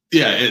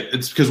 Yeah,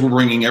 it's because we're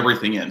bringing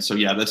everything in. So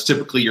yeah, that's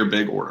typically your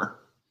big order.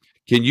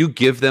 Can you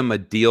give them a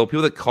deal?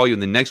 People that call you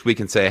in the next week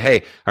and say,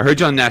 hey, I heard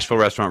you on Nashville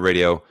Restaurant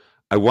Radio.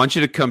 I want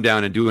you to come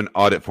down and do an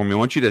audit for me. I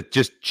want you to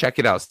just check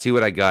it out, see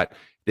what I got.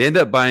 They end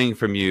up buying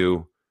from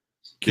you.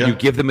 Can you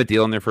give them a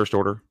deal on their first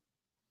order?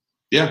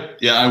 Yeah,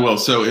 I will.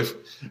 So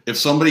if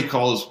somebody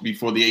calls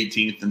before the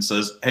 18th and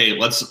says, hey,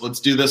 let's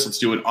do this. Let's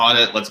do an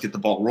audit. Let's get the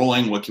ball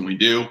rolling. What can we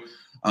do?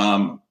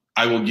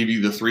 I will give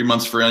you the 3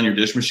 months free on your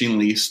dish machine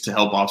lease to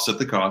help offset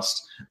the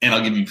cost. And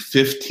I'll give you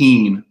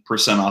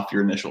 15% off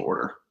your initial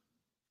order.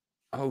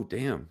 Oh,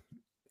 damn.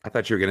 I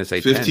thought you were going to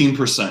say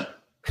 15%.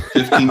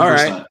 15%. All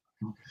right.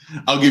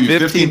 I'll give you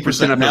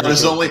 15%. Now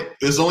it's only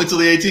till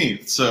the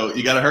 18th, so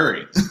you got to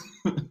hurry.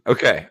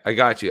 Okay, I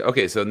got you.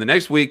 Okay, so in the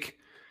next week,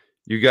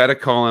 you got to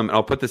call him.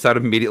 I'll put this out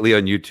immediately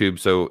on YouTube.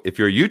 So if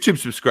you're a YouTube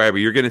subscriber,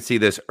 you're going to see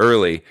this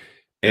early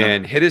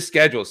and hit his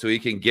schedule so he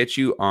can get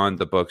you on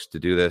the books to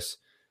do this.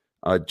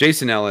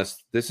 Jason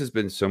Ellis, this has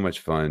been so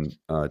much fun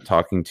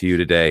talking to you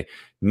today.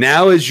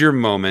 Now is your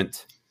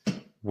moment.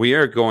 We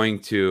are going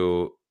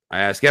to,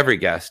 I ask every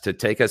guest to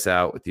take us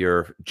out with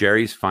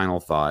Jerry's final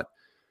thought.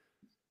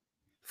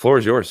 Floor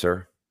is yours,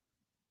 sir.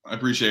 I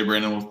appreciate it,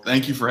 Brandon. Well,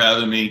 thank you for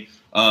having me.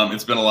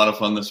 It's been a lot of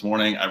fun this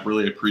morning. I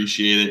really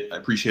appreciate it. I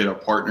appreciate our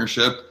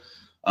partnership.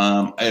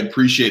 I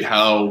appreciate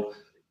how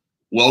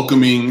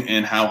welcoming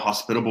and how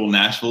hospitable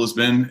Nashville has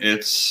been.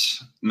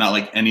 It's not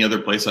like any other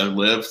place I've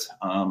lived.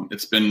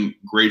 It's been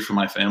great for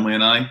my family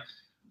and I.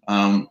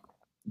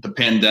 The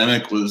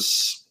pandemic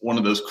was one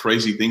of those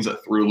crazy things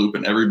that threw a loop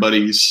in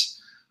everybody's,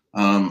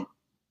 threw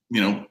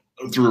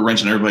a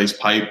wrench in everybody's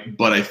pipe.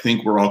 But I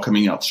think we're all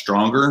coming out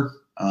stronger.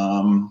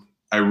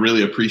 I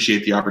really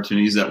appreciate the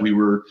opportunities that we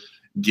were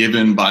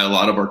given by a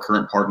lot of our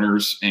current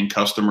partners and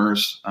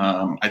customers.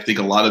 I think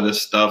a lot of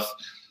this stuff,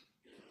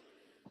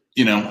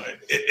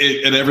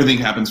 everything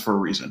happens for a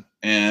reason.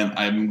 And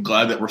I'm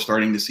glad that we're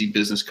starting to see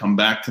business come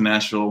back to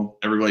Nashville.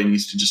 Everybody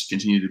needs to just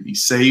continue to be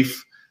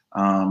safe,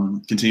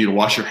 continue to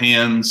wash your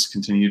hands,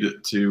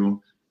 continue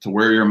to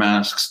wear your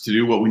masks, to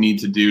do what we need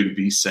to do to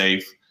be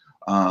safe.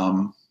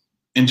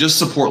 And just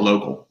support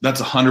local. That's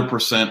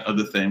 100% of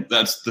the thing.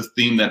 That's the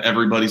theme that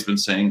everybody's been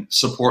saying.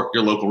 Support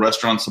your local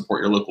restaurants,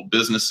 support your local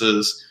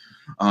businesses,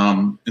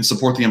 and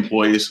support the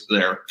employees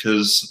there,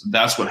 because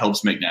that's what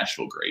helps make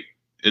Nashville great.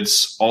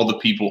 It's all the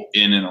people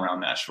in and around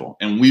Nashville.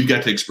 And we've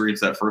got to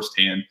experience that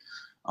firsthand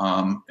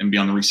and be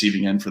on the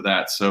receiving end for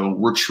that. So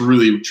we're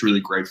truly, truly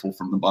grateful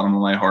from the bottom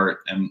of my heart.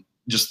 And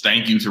just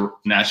thank you to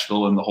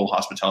Nashville and the whole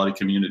hospitality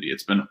community.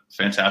 It's been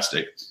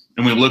fantastic.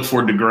 And we look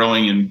forward to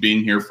growing and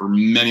being here for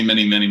many,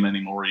 many, many,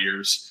 many more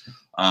years.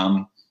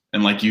 And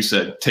like you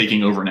said,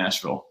 taking over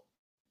Nashville.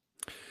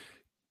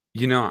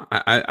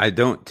 I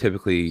don't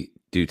typically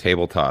do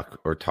table talk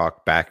or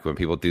talk back when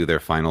people do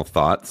their final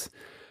thoughts,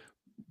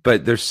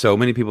 but there's so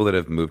many people that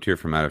have moved here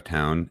from out of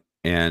town.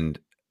 And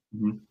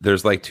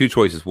there's like two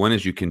choices. One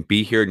is you can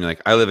be here and you're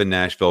like, I live in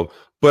Nashville,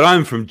 but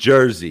I'm from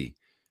Jersey,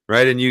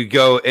 right? And you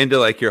go into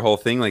like your whole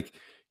thing. Like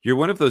you're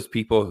one of those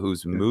people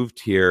who's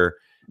moved here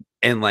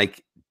and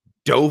like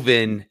dove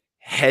in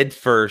head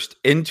first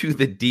into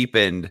the deep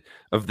end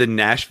of the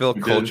Nashville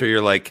culture. You're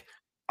like,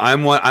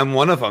 I'm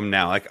one of them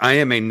now. Like I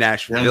am a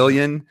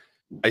Nashvilleian.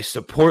 Yeah. I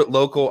support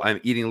local. I'm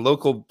eating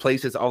local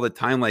places all the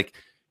time. Like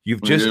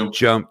you've just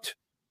jumped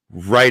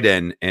right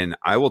in, and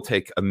I will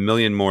take 1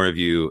 million more of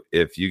you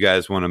if you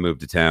guys want to move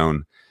to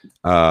town.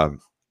 I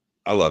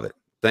love it.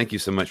 thank you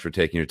so much for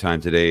taking your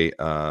time today,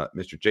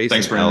 Mr. Jason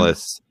Thanks, Brandon.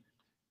 Ellis.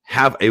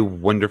 Have a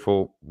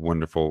wonderful,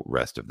 wonderful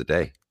rest of the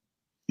day.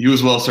 You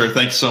as well, sir.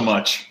 Thanks so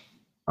much.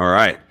 All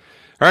right.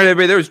 All right,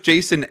 everybody. There was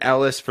Jason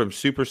Ellis from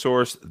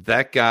SuperSource.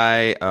 That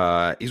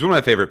guy, he's one of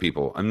my favorite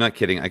people. I'm not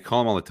kidding. I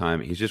call him all the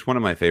time. He's just one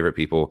of my favorite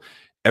people.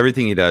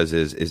 Everything he does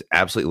is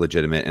absolutely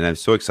legitimate, and I'm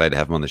so excited to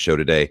have him on the show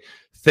today.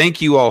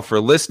 Thank you all for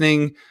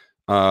listening.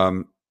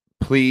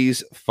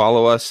 Please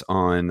follow us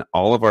on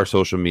all of our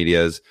social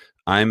medias.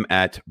 I'm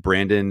at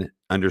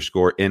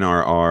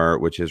Brandon_NRR,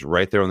 which is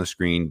right there on the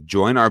screen.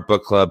 Join our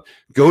book club.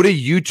 Go to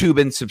YouTube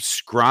and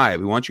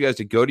subscribe. We want you guys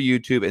to go to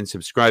YouTube and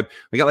subscribe.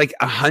 We got like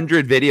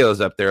 100 videos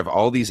up there of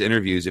all these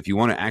interviews. If you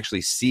want to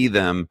actually see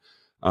them,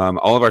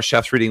 all of our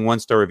chefs reading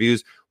 1-star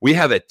reviews. We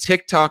have a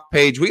TikTok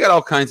page. We got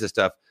all kinds of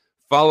stuff.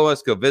 Follow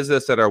us. Go visit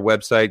us at our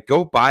website.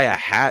 Go buy a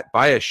hat,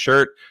 buy a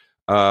shirt.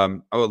 I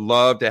would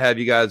love to have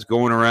you guys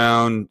going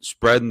around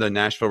spreading the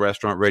Nashville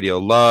Restaurant Radio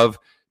love.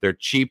 They're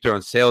cheap. They're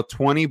on sale.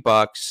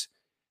 $20.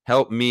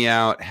 Help me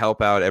out.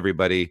 Help out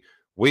everybody.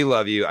 We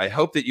love you. I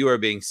hope that you are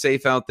being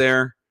safe out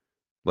there.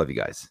 Love you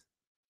guys.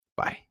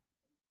 Bye.